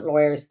employment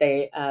lawyers.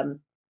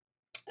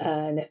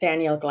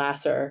 Nathaniel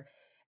Glasser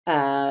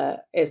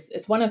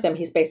is one of them.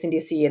 He's based in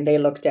DC, and they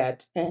looked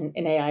at an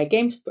AI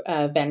games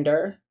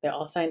vendor. They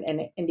all signed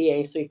an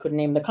NDA, so he couldn't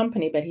name the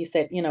company, but he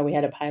said, we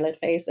had a pilot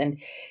phase,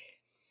 and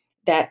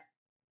that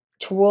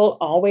tool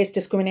always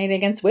discriminated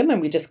against women.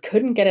 We just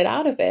couldn't get it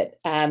out of it.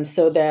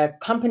 So the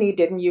company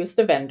didn't use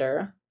the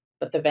vendor,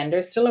 but the vendor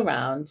is still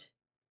around.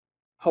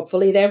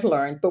 Hopefully they've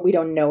learned, but we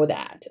don't know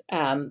that.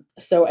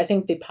 So I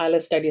think the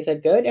pilot studies are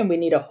good, and we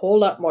need a whole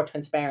lot more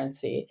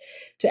transparency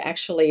to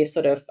actually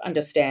sort of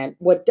understand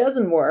what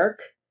doesn't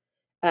work,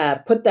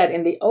 put that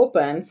in the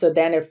open, so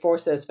then it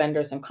forces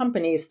vendors and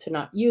companies to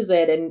not use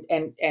it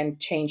and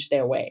change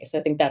their ways.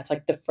 I think that's,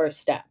 like, the first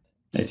step.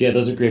 Nice. Yeah,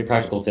 those are great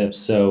practical tips.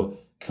 So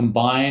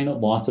combine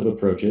lots of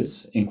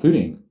approaches,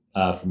 including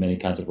for many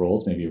kinds of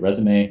roles, maybe a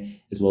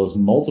resume, as well as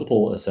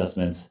multiple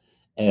assessments,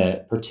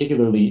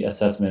 particularly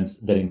assessments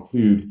that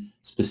include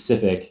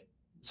specific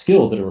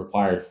skills that are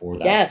required for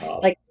that Yes,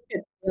 job. like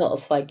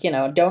skills, like,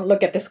 don't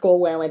look at the school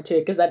where I went to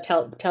because that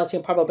tells you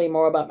probably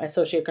more about my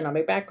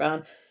socioeconomic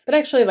background. But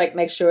actually, like,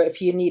 make sure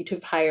if you need to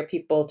hire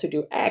people to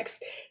do X,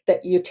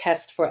 that you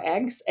test for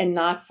X and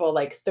not for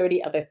like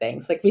 30 other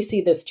things. Like we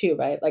see this too,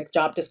 right? Like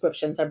job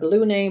descriptions are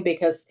ballooning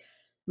because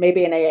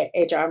maybe an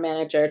HR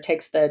manager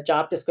takes the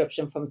job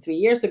description from 3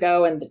 years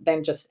ago and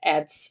then just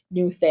adds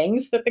new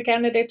things that the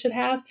candidate should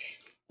have.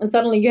 And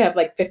suddenly you have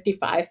like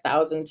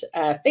 55,000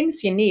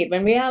 things you need.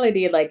 When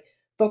reality, like,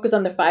 focus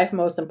on the five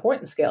most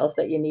important skills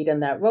that you need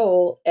in that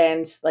role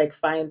and like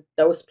find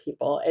those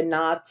people and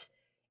not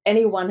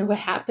anyone who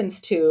happens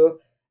to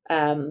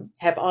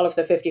have all of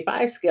the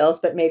 55 skills,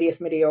 but maybe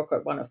is mediocre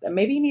at one of them.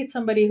 Maybe you need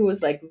somebody who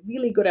is like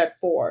really good at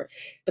four.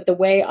 But the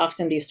way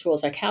often these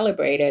tools are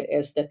calibrated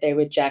is that they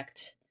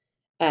reject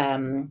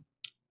um,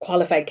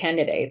 qualified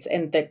candidates.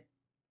 And the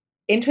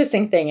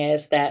interesting thing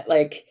is that,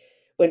 like,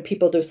 when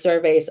people do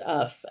surveys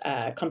of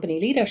company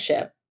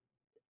leadership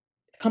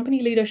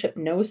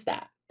knows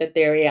that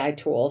their AI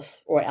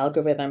tools or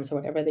algorithms or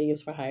whatever they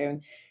use for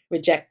hiring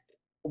reject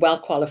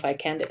well-qualified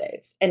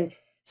candidates. And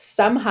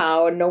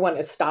somehow no one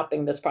is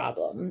stopping this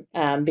problem,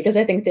 because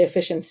I think the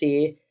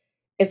efficiency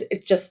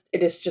it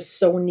is just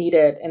so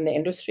needed in the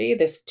industry.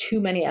 There's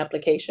too many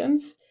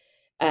applications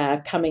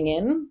coming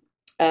in,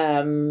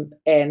 and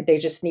they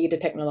just need a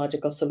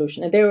technological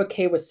solution. And they're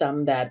okay with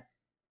some that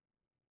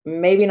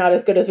maybe not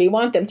as good as we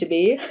want them to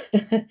be,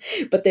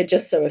 but they're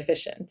just so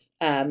efficient.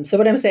 So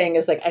what I'm saying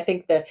is, like, I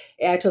think the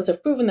AI tools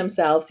have proven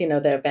themselves.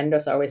 Their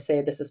vendors always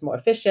say this is more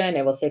efficient.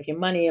 It will save you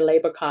money,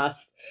 labor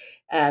costs,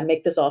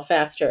 make this all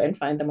faster, and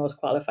find the most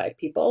qualified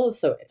people.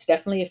 So it's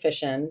definitely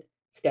efficient.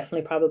 It's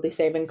definitely probably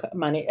saving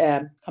money,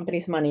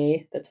 companies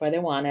money. That's why they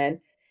want it.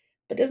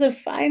 But does it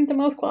find the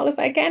most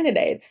qualified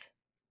candidates?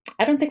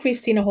 I don't think we've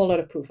seen a whole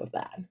lot of proof of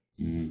that.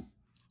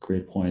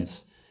 Great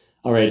points.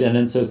 All right, and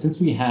then so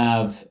since we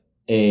have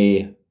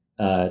a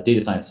data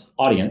science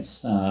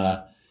audience,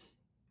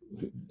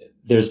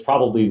 there's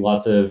probably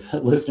lots of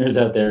listeners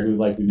out there who,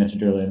 like we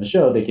mentioned earlier in the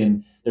show,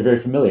 they're very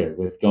familiar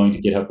with going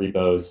to GitHub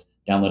repos,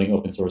 downloading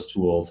open source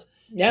tools,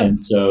 Yep. and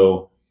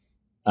so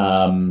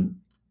I'm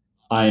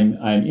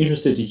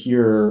interested to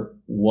hear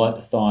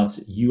what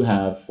thoughts you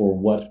have for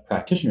what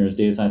practitioners,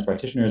 data science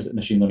practitioners,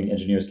 machine learning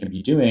engineers can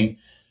be doing,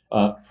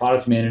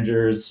 product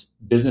managers,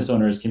 business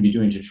owners can be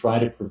doing to try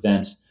to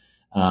prevent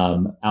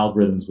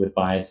algorithms with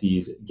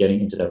biases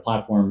getting into their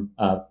platform.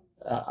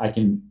 I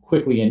can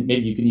quickly, and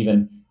maybe you can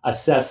even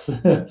assess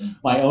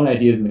my own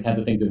ideas and the kinds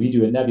of things that we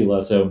do at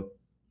Nebula. So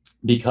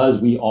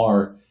because we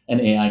are an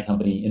AI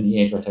company in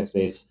the HR tech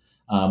space,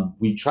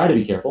 we try to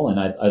be careful, and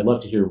I'd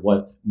love to hear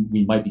what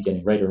we might be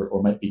getting right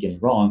or might be getting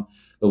wrong.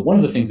 But one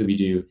of the things that we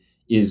do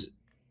is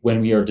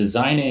when we are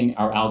designing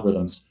our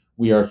algorithms,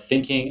 we are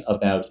thinking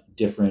about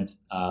different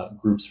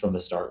groups from the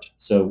start.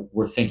 So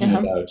we're thinking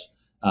about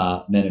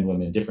men and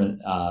women,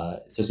 different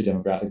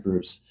sociodemographic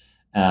groups.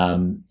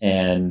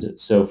 And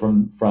so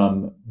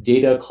from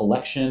data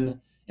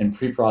collection and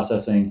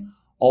pre-processing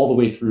all the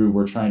way through,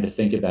 we're trying to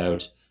think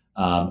about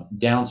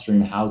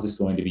downstream, how is this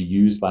going to be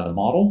used by the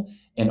model?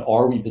 And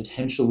are we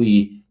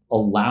potentially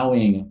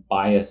allowing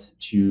bias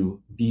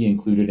to be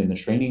included in the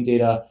training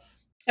data?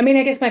 I mean,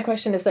 I guess my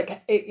question is, like,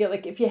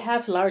 like, if you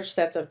have large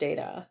sets of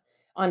data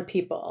on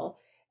people,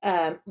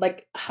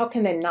 like, how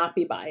can they not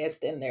be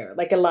biased in there?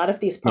 Like, a lot of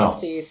these Well,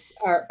 policies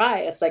are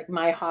biased. Like,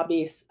 my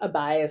hobbies are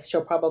biased,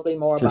 show probably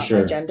more for about my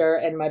sure. gender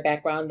and my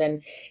background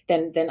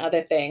than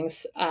other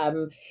things.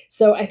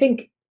 So I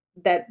think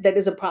that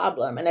is a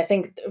problem, and I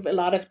think a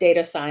lot of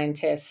data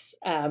scientists,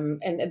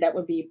 and that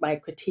would be my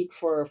critique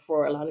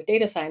for a lot of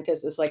data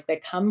scientists, is like they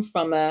come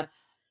from a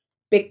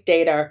big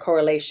data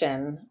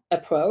correlation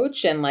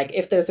approach, and like,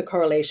 if there's a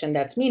correlation,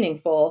 that's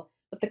meaningful.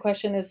 But the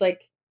question is,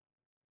 like,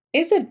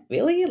 is it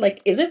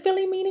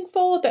really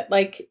meaningful? That,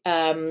 like,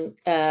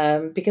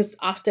 because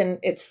often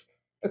it's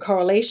a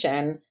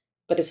correlation,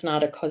 but it's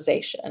not a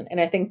causation, and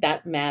I think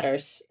that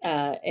matters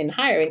in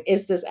hiring.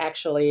 Is this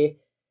actually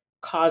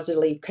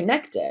causally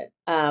connected,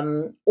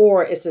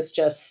 or is this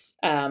just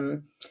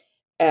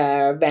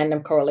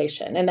random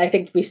correlation? And I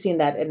think we've seen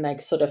that in,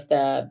 like, sort of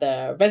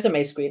the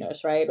resume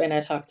screeners, right? When I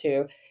talk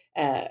to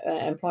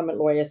employment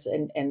lawyers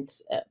and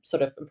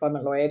sort of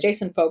employment lawyer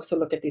adjacent folks who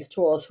look at these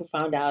tools, who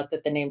found out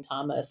that the name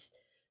Thomas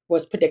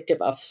was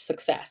predictive of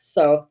success.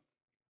 So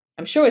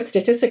I'm sure it's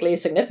statistically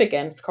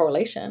significant. It's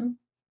correlation.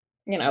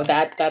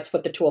 That's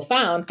what the tool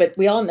found. But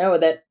we all know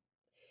that,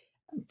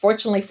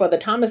 fortunately for the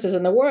Thomases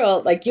in the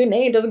world, like, your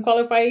name doesn't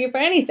qualify you for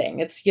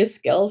anything. It's your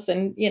skills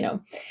and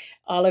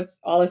all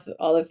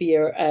of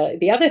your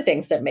the other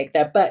things that make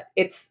that. But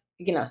it's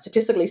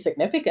statistically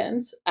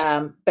significant.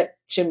 But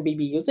shouldn't we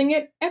be using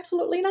it?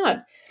 Absolutely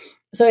not.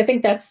 So I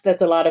think that's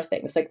a lot of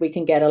things. Like, we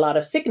can get a lot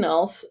of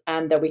signals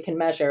that we can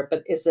measure,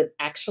 but is it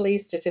actually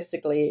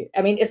statistically?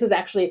 I mean, is this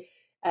actually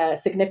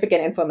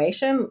significant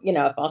information.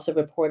 I've also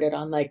reported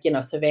on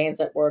surveillance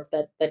at work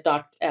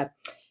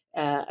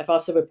I've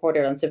also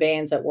reported on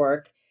surveillance at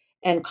work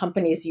and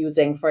companies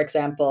using, for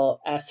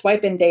example,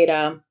 swipe-in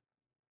data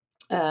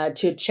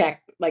to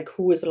check like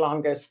who is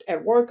longest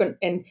at work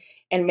and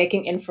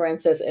making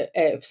inferences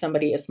if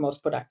somebody is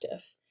most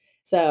productive.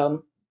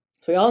 So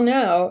we all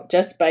know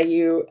just by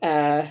you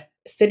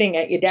sitting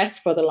at your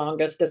desk for the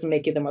longest doesn't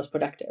make you the most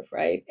productive,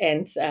 right?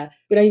 And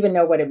we don't even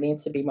know what it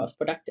means to be most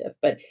productive.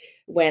 But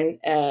when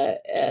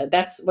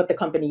that's what the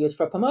company used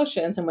for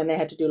promotions, and when they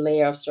had to do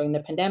layoffs during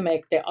the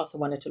pandemic, they also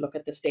wanted to look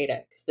at this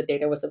data because the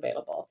data was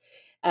available.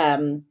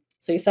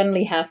 So you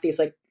suddenly have these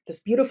like this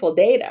beautiful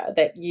data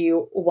that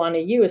you want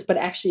to use, but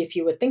actually, if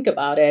you would think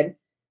about it,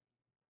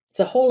 it's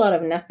a whole lot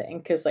of nothing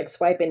because like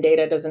swipe-in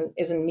data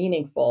isn't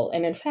meaningful,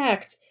 and in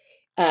fact,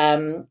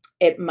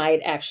 it might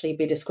actually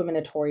be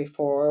discriminatory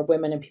for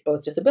women and people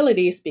with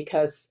disabilities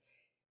because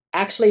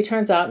actually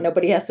turns out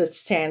nobody has a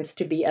chance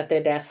to be at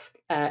their desk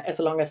as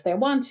long as they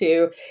want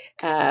to.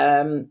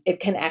 It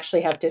can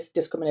actually have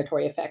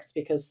discriminatory effects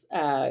because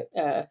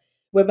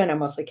women are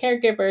mostly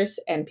caregivers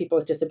and people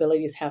with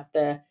disabilities have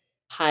the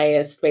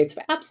highest rates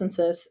for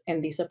absences,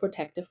 and these are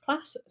protective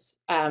classes.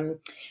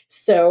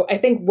 So I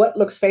think what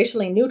looks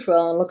facially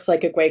neutral and looks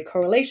like a great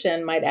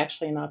correlation might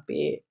actually not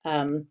be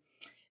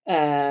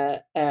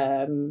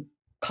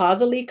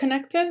causally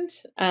connected,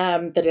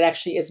 that it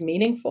actually is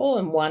meaningful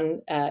and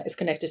one is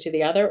connected to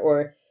the other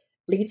or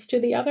leads to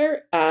the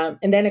other.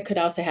 And then it could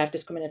also have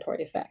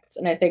discriminatory effects.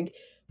 And I think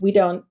we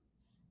don't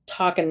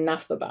talk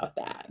enough about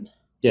that.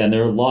 Yeah, and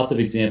there are lots of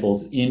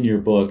examples in your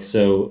book.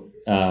 So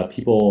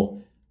people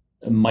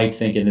might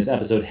think, and this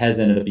episode has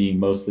ended up being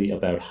mostly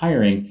about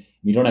hiring.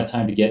 We don't have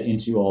time to get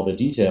into all the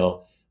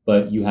detail,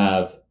 but you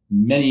have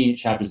many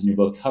chapters in your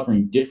book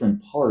covering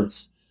different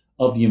parts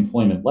of the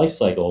employment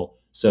lifecycle.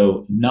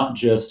 So not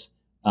just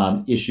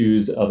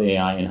issues of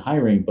AI in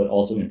hiring, but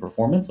also in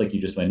performance, like you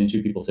just went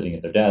into, people sitting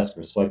at their desk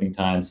or swiping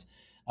times,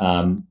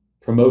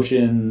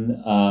 promotion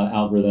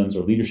algorithms or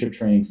leadership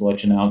training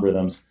selection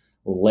algorithms,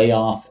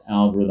 layoff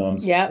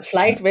algorithms. Yeah,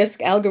 flight risk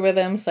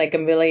algorithms. Like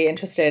I'm really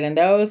interested in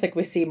those. Like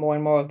we see more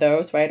and more of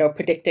those, right? Or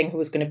predicting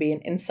who's going to be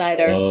an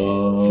insider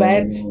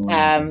threat.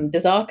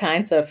 There's all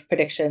kinds of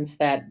predictions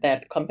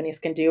that companies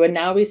can do, and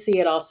now we see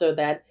it also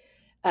that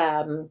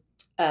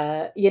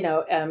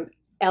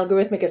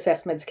algorithmic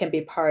assessments can be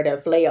part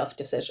of layoff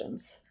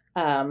decisions.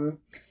 And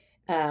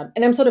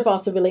I'm sort of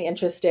also really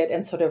interested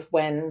in sort of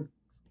when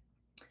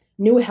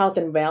new health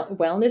and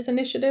wellness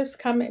initiatives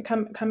come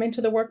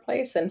into the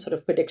workplace and sort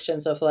of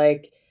predictions of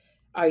like,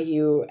 are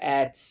you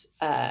at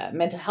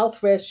mental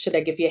health risk? Should I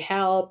give you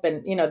help?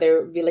 And there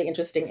are really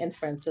interesting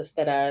inferences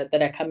that are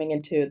coming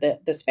into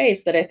the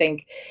space that I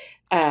think,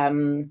 I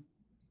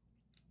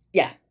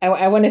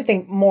want to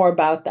think more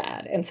about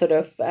that and sort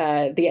of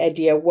the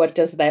idea, what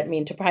does that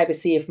mean to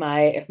privacy if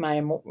my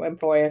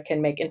employer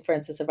can make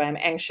inferences if I'm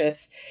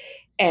anxious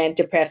and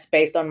depressed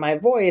based on my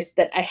voice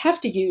that I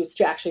have to use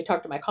to actually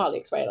talk to my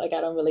colleagues, right? Like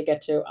I don't really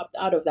get to opt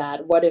out of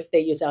that. What if they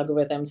use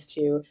algorithms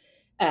to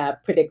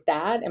predict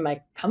that? Am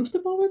I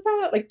comfortable with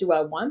that? Like, do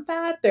I want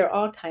that? There are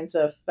all kinds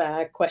of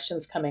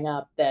questions coming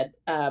up that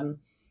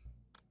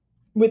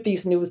with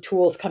these new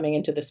tools coming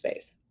into the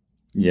space.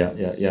 Yeah.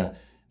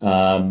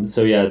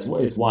 So yeah,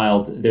 it's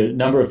wild. There are a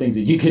number of things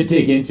that you could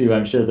dig into.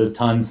 I'm sure there's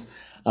tons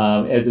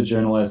as a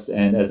journalist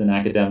and as an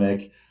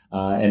academic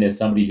and as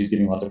somebody who's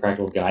giving lots of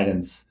practical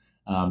guidance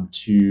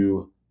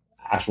to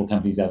actual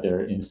companies out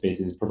there in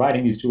spaces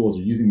providing these tools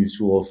or using these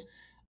tools.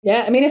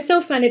 Yeah, I mean, I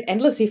still find it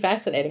endlessly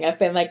fascinating. I've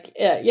been like,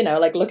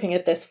 like looking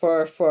at this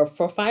for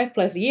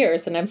 5+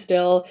 years, and I'm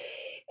still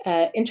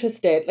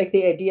interested. Like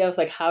the idea of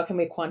like how can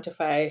we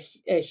quantify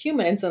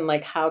humans, and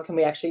like how can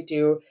we actually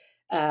do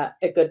a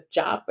good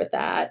job with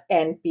that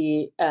and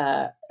be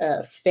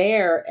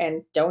fair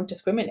and don't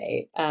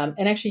discriminate,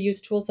 and actually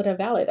use tools that are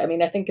valid. I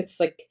mean, I think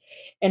it's like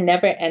a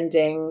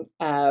never-ending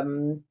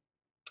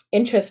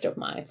interest of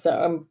mine. So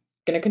I'm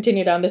going to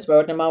continue down this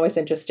road, and I'm always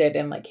interested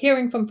in like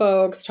hearing from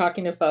folks,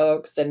 talking to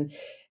folks, and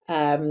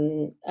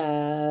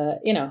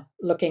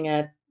looking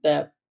at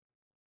the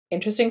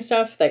interesting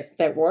stuff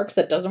that works,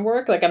 that doesn't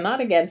work. Like I'm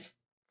not against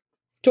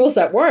tools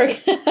that work.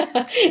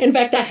 In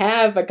fact, I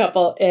have a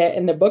couple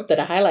in the book that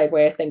I highlight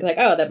where I think like,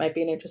 oh, that might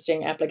be an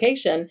interesting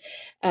application.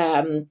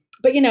 But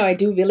I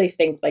do really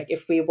think like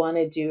if we want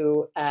to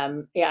do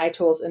AI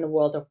tools in the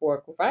world of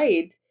work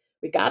right,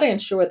 we got to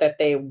ensure that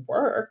they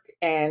work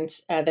and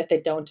that they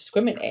don't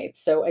discriminate.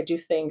 So I do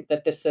think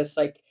that this is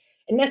like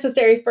a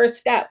necessary first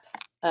step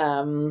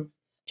to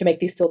make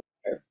these tools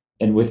better.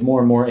 And with more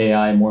and more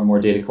AI, more and more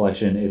data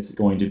collection, it's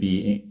going to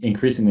be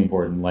increasingly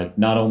important. Like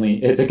not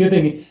only, it's a good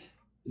thing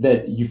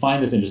that you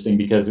find this interesting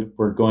because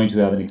we're going to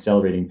have an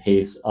accelerating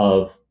pace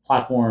of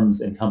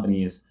platforms and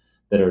companies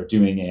that are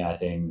doing AI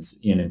things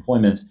in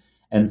employment.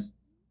 And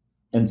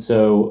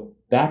so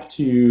back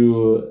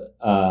to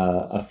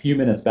a few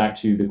minutes back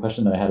to the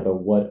question that I had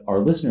about what our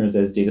listeners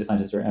as data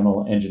scientists or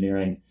ML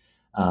engineering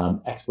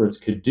experts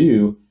could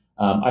do.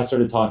 I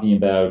started talking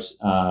about,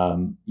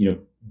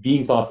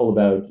 being thoughtful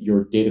about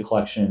your data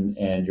collection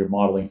and your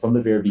modeling from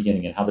the very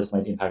beginning and how this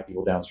might impact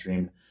people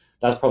downstream,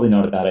 that's probably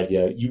not a bad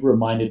idea. You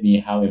reminded me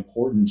how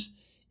important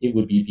it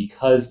would be,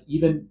 because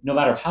even no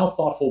matter how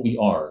thoughtful we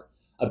are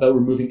about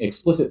removing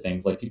explicit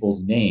things like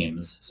people's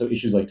names, so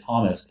issues like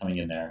Thomas coming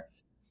in there,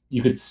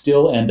 you could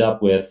still end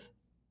up with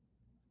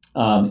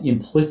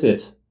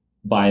implicit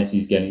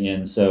biases getting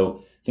in.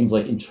 So things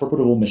like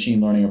interpretable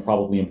machine learning are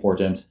probably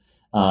important,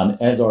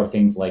 as are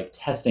things like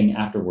testing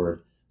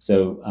afterward.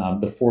 So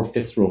the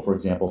 4/5 rule, for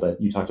example, that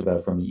you talked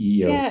about from the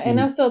Yeah, and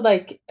EEOC. also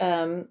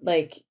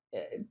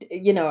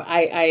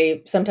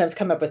I sometimes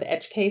come up with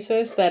edge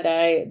cases that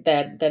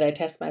I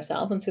test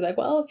myself and see like,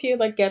 well, if you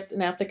like get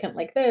an applicant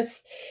like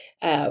this,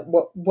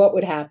 what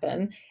would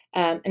happen?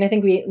 And I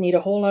think we need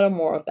a whole lot of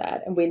more of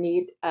that, and we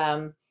need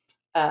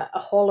a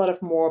whole lot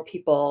of more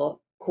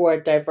people who are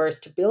diverse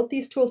to build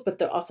these tools, but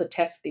to also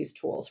test these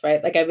tools,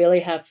 right? Like I really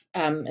have,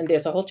 and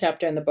there's a whole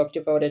chapter in the book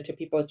devoted to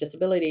people with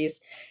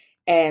disabilities,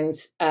 and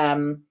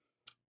and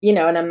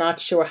I'm not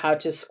sure how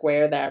to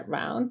square that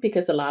round,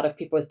 because a lot of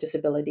people with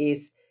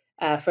disabilities,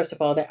 first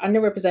of all, they're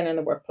underrepresented in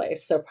the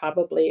workplace. So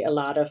probably a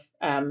lot of,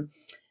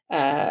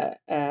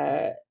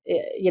 their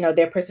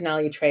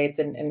personality traits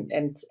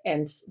and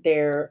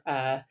their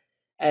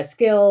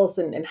skills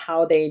and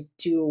how they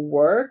do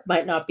work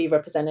might not be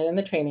represented in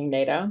the training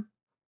data.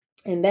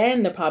 And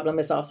then the problem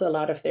is also a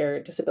lot of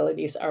their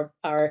disabilities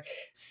are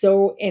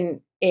so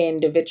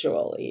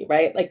individually,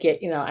 right? Like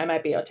I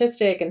might be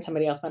autistic and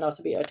somebody else might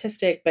also be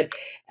autistic, but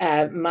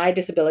my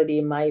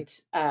disability might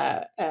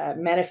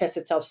manifest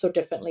itself so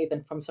differently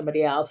than from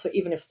somebody else. So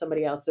even if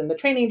somebody else in the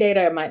training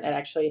data might not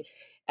actually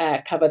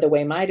cover the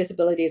way my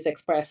disability is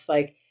expressed,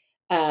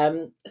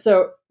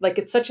 so like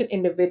it's such an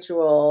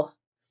individual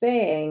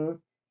thing,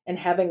 and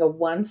having a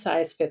one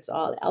size fits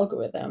all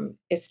algorithm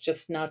is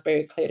just not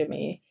very clear to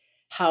me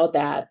how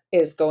that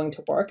is going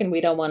to work. And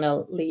we don't want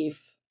to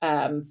leave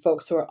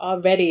folks who are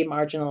already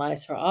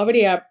marginalized, who are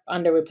already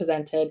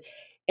underrepresented,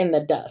 in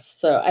the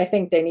dust. So I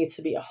think there needs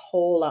to be a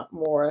whole lot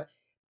more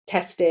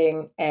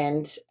testing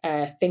and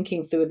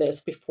thinking through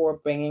this before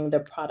bringing the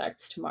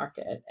products to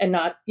market. And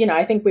not,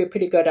 I think we're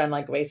pretty good on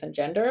like race and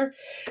gender.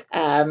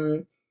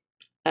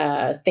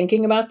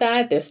 Thinking about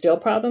that, there's still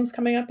problems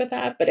coming up with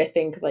that, but I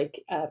think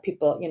like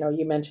people,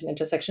 you mentioned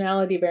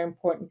intersectionality, very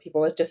important.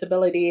 People with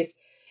disabilities,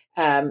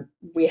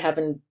 we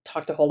haven't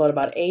talked a whole lot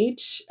about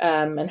age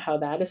and how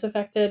that is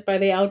affected by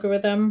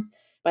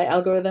by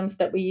algorithms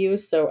that we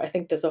use. So I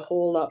think there's a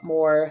whole lot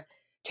more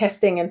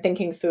testing and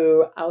thinking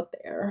through out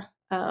there.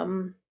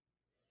 And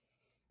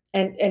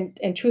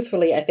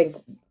truthfully, I think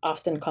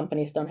often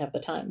companies don't have the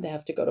time. They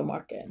have to go to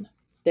market.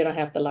 They don't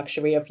have the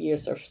luxury of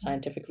years of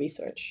scientific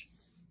research.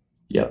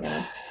 Yep.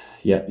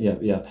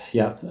 Yeah.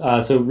 Yeah.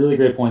 So really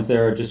great points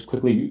there. Just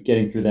quickly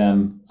getting through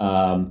them.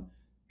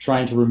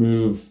 Trying to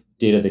remove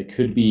data that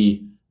could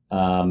be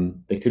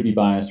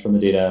biased from the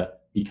data,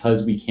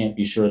 because we can't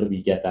be sure that we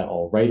get that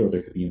all right, or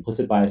there could be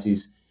implicit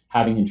biases.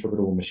 Having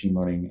interpretable machine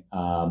learning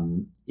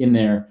in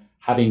there,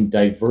 having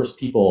diverse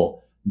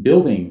people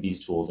building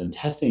these tools and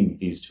testing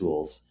these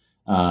tools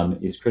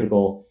is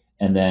critical.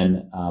 And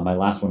then my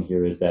last one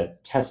here is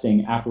that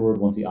testing afterward,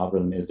 once the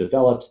algorithm is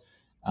developed.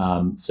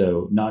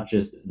 So not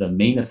just the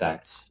main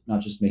effects,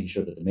 not just making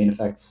sure that the main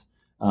effects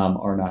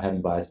are not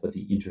having bias, but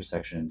the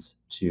intersections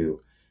too.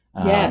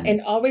 Yeah,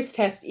 and always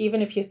test,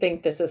 even if you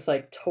think this is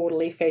like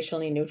totally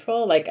facially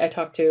neutral. Like I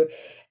talked to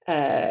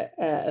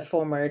a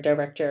former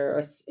director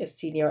or a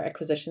senior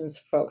acquisitions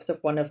folks of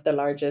one of the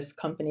largest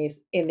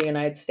companies in the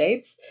United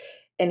States,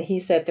 and he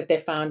said that they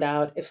found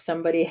out if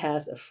somebody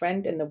has a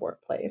friend in the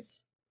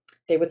workplace,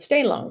 they would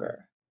stay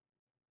longer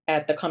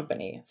at the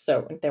company.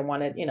 So they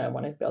wanted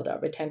to build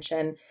out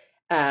retention.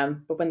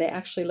 But when they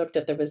actually looked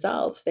at the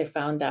results, they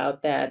found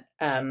out that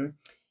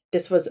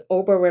this was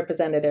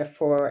overrepresentative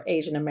for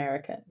Asian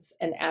Americans,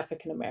 and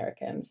African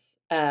Americans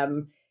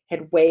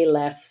had way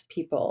less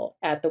people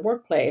at the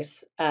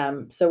workplace.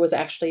 So it was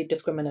actually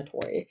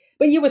discriminatory.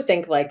 But you would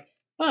think like,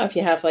 well, if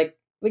you have like,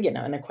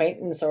 an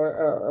acquaintance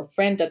or a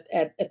friend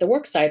at the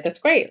work site, that's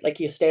great. Like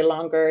you stay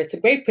longer. It's a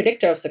great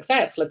predictor of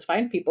success. Let's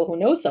find people who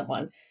know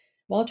someone.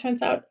 Well, it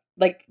turns out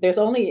like there's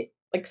only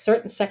like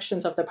certain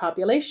sections of the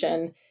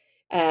population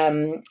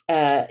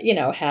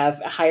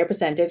have a higher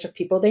percentage of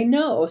people they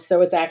know.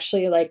 So it's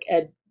actually like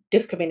a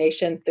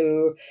discrimination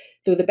through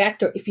the back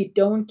door if you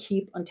don't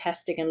keep on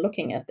testing and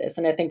looking at this.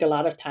 And I think a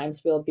lot of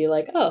times we'll be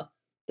like, oh,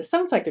 this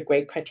sounds like a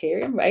great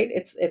criterion, right?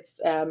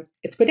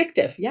 It's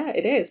predictive. Yeah,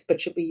 it is.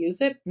 But should we use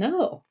it?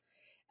 No.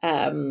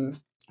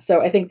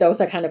 So I think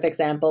those are kind of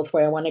examples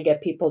where I want to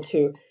get people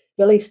to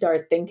really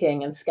start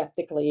thinking and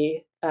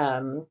skeptically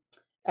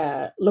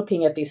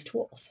looking at these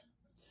tools.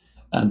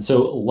 And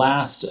so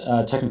last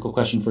technical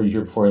question for you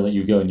here before I let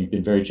you go, and you've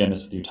been very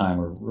generous with your time.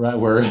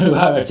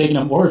 I've taken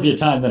up more of your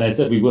time than I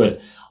said we would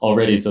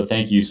already, so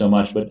thank you so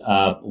much. But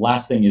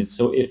last thing is,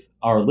 so if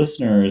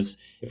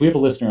we have a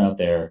listener out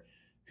there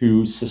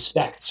who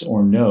suspects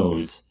or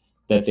knows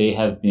that they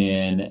have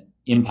been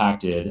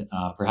impacted,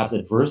 perhaps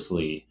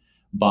adversely,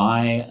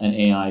 by an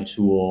AI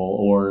tool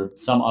or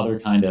some other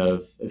kind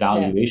of Yeah.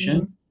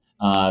 evaluation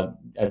Mhm.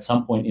 at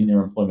some point in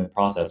their employment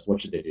process,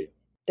 what should they do?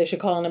 They should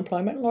call an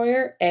employment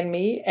lawyer and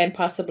me, and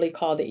possibly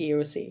call the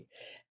EOC,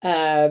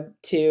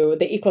 to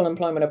the Equal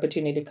Employment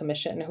Opportunity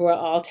Commission, who are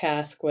all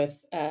tasked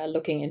with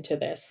looking into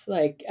this.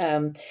 I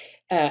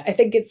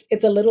think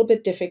it's a little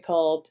bit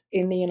difficult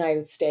in the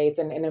United States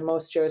and in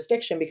most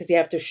jurisdiction because you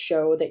have to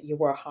show that you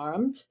were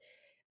harmed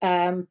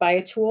by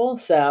a tool.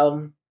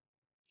 So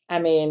I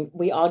mean,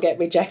 we all get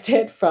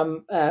rejected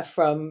from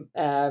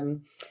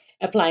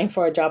applying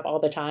for a job all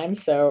the time.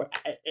 So,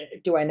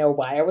 do I know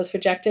why I was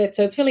rejected?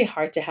 So it's really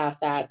hard to have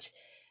that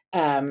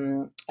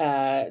to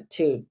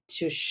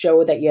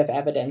show that you have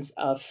evidence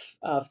of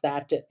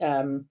that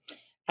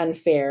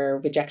unfair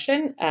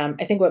rejection.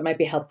 I think what might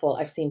be helpful.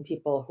 I've seen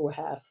people who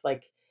have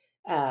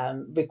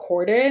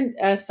recorded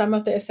some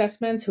of the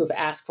assessments, who've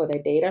asked for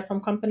their data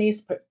from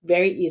companies, but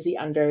very easy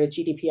under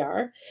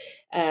GDPR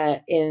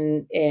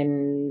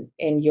in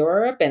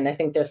Europe, and I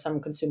think there's some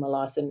consumer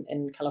laws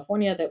in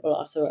California that will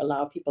also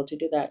allow people to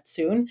do that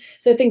soon.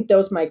 So I think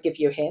those might give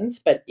you hints,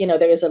 but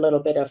there is a little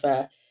bit of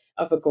a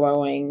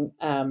growing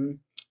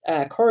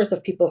chorus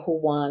of people who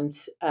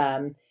want.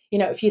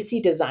 If you see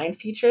design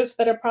features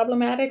that are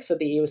problematic, so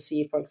the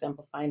EOC, for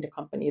example, find a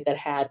company that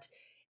had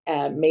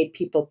made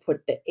people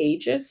put the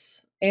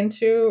ages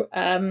into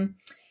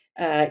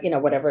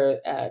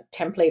whatever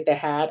template they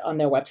had on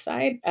their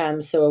website.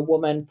 So a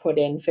woman put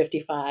in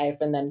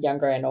 55 and then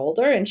younger and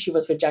older, and she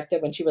was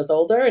rejected when she was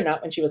older and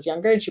not when she was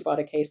younger, and she brought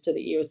a case to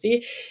the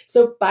EOC.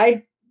 So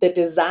by the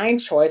design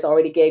choice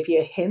already gave you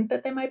a hint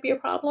that there might be a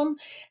problem.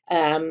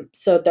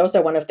 So those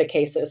are one of the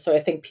cases. So I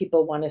think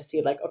people want to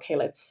see okay,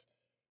 let's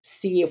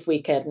see if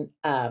we can,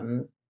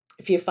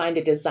 if you find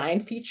a design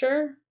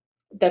feature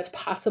that's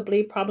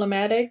possibly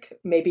problematic,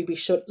 maybe we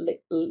should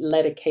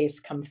let a case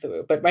come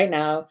through. But right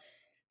now,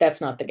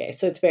 that's not the case.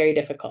 So it's very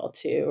difficult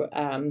to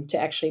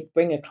actually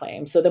bring a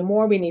claim. So the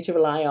more we need to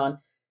rely on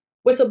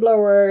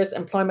whistleblowers,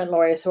 employment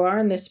lawyers who are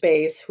in this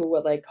space, who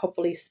will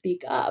hopefully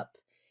speak up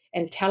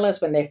and tell us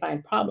when they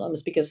find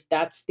problems, because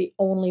that's the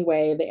only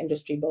way the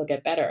industry will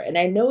get better. And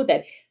I know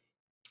that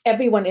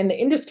everyone in the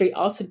industry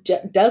also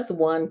does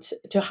want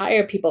to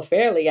hire people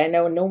fairly. I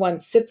know no one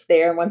sits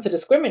there and wants to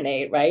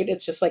discriminate, right?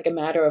 It's just a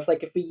matter of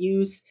if we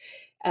use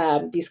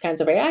these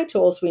kinds of AI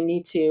tools, we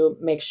need to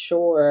make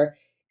sure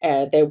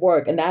they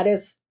work. And that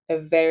is a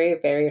very,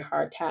 very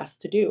hard task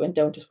to do, and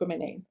don't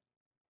discriminate.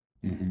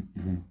 Mm-hmm,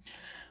 mm-hmm.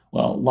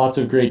 Well, lots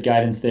of great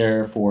guidance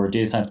there for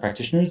data science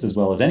practitioners, as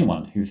well as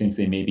anyone who thinks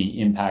they may be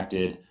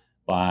impacted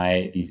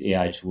by these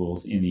AI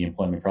tools in the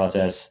employment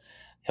process.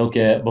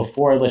 Hilke,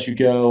 before I let you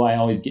go, I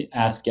always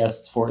ask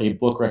guests for a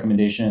book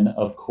recommendation.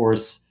 Of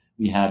course,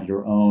 we have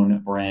your own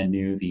brand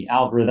new, The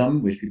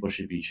Algorithm, which people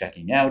should be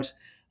checking out.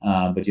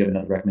 But do you have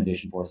another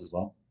recommendation for us as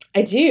well?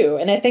 I do.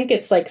 And I think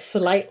it's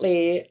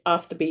slightly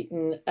off the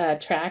beaten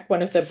track.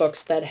 One of the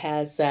books that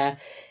has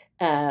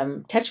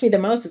touched me the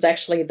most is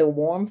actually The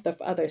Warmth of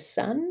Other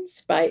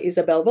Suns by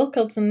Isabel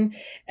Wilkerson.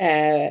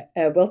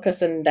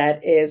 Wilkerson,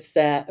 that is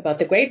about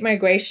the Great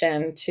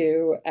Migration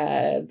to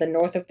the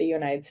north of the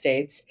United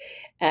States.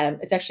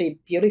 It's actually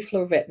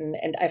beautifully written,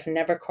 and I've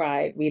never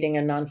cried reading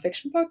a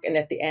nonfiction book. And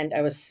at the end,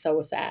 I was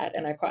so sad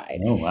and I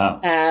cried. Oh,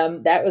 wow.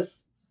 That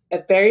was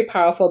a very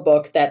powerful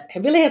book that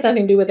really has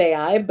nothing to do with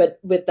AI,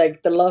 but with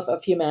the love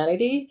of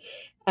humanity.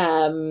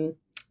 I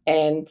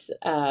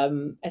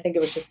think it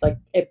was just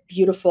a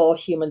beautiful,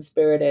 human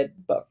spirited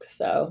book.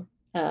 So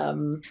I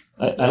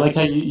like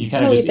how you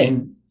kind of just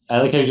I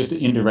like how you just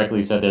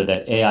indirectly said there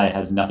that AI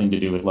has nothing to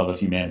do with love of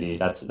humanity.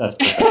 That's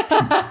perfect.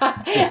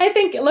 I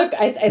think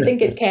I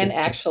think it can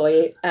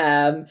actually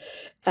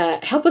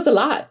help us a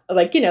lot.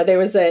 There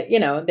was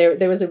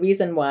there was a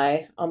reason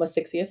why almost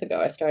 6 years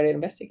ago I started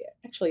investigating.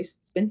 Actually, it's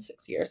been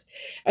 6 years.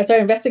 I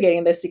started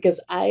investigating this because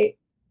I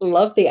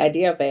love the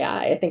idea of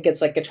AI. I think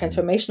it's a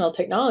transformational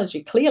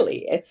technology.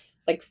 Clearly, it's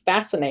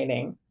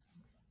fascinating.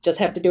 Just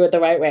have to do it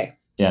the right way.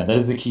 Yeah, that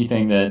is the key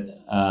thing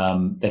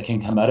that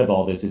can come out of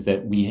all this, is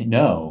that we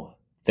know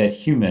that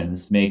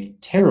humans make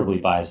terribly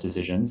biased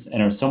decisions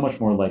and are so much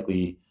more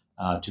likely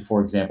to,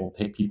 for example,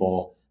 pick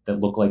people that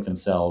look like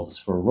themselves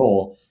for a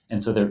role.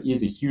 And so there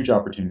is a huge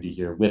opportunity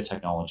here with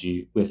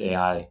technology, with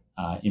AI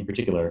in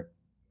particular,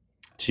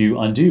 to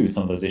undo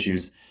some of those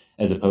issues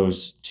as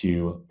opposed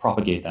to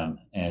propagate them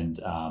and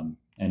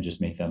just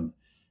make them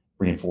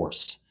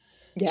reinforced.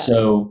 Yeah.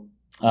 So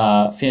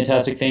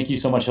fantastic. Thank you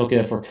so much,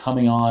 Hilke, for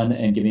coming on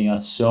and giving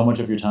us so much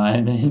of your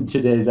time in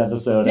today's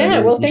episode. Yeah,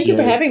 really well, thank you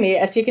for it. having me.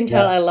 As you can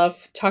tell, I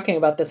love talking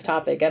about this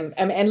topic. I'm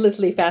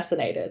endlessly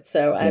fascinated.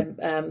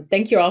 So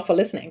thank you all for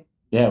listening.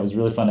 Yeah, it was a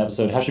really fun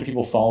episode. How should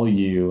people follow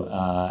you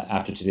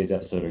after today's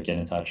episode or get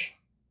in touch?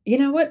 You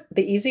know what?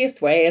 The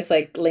easiest way is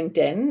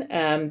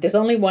LinkedIn. There's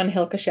only one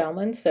Hilke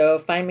Schellmann, so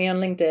find me on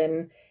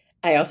LinkedIn.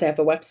 I also have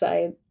a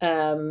website,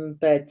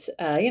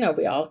 but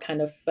we all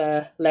kind of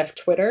left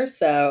Twitter,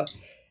 so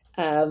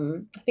I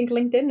think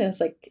LinkedIn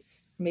is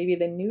maybe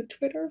the new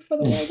Twitter for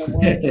the world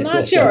award. I'm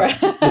not sure.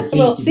 It seems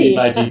We'll to see. be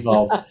by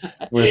default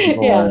where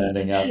people are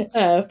ending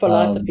up. For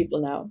lots of people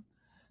now.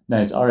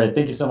 Nice. All right.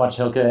 Thank you so much,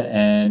 Hilke.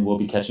 And we'll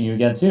be catching you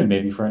again soon,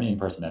 maybe for an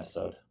in-person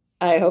episode.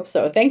 I hope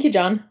so. Thank you,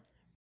 John.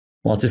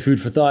 Lots of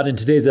food for thought in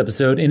today's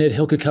episode. In it,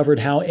 Hilke covered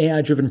how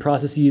AI-driven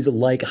processes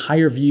like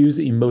higher views,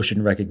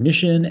 emotion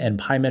recognition, and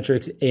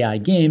Pymetrics AI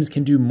games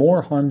can do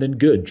more harm than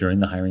good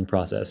during the hiring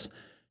process.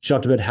 She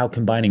talked about how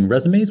combining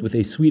resumes with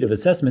a suite of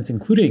assessments,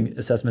 including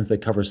assessments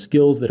that cover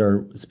skills that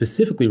are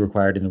specifically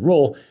required in the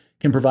role,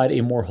 can provide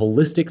a more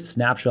holistic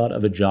snapshot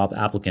of a job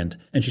applicant.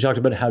 And she talked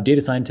about how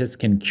data scientists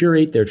can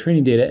curate their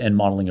training data and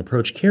modeling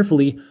approach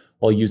carefully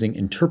while using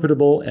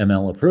interpretable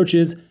ML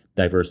approaches,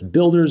 diverse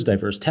builders,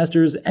 diverse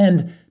testers,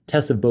 and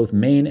tests of both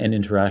main and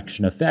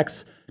interaction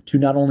effects to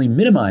not only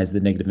minimize the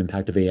negative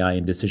impact of AI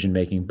in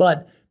decision-making,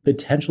 but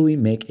potentially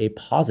make a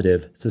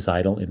positive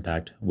societal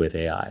impact with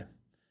AI.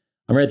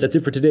 All right, that's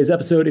it for today's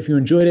episode. If you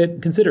enjoyed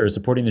it, consider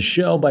supporting the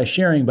show by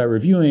sharing, by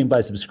reviewing,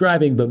 by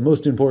subscribing, but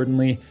most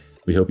importantly,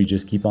 we hope you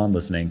just keep on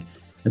listening.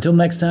 Until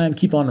next time,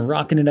 keep on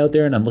rocking it out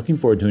there, and I'm looking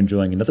forward to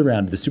enjoying another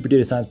round of the Super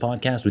Data Science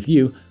Podcast with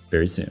you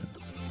very soon.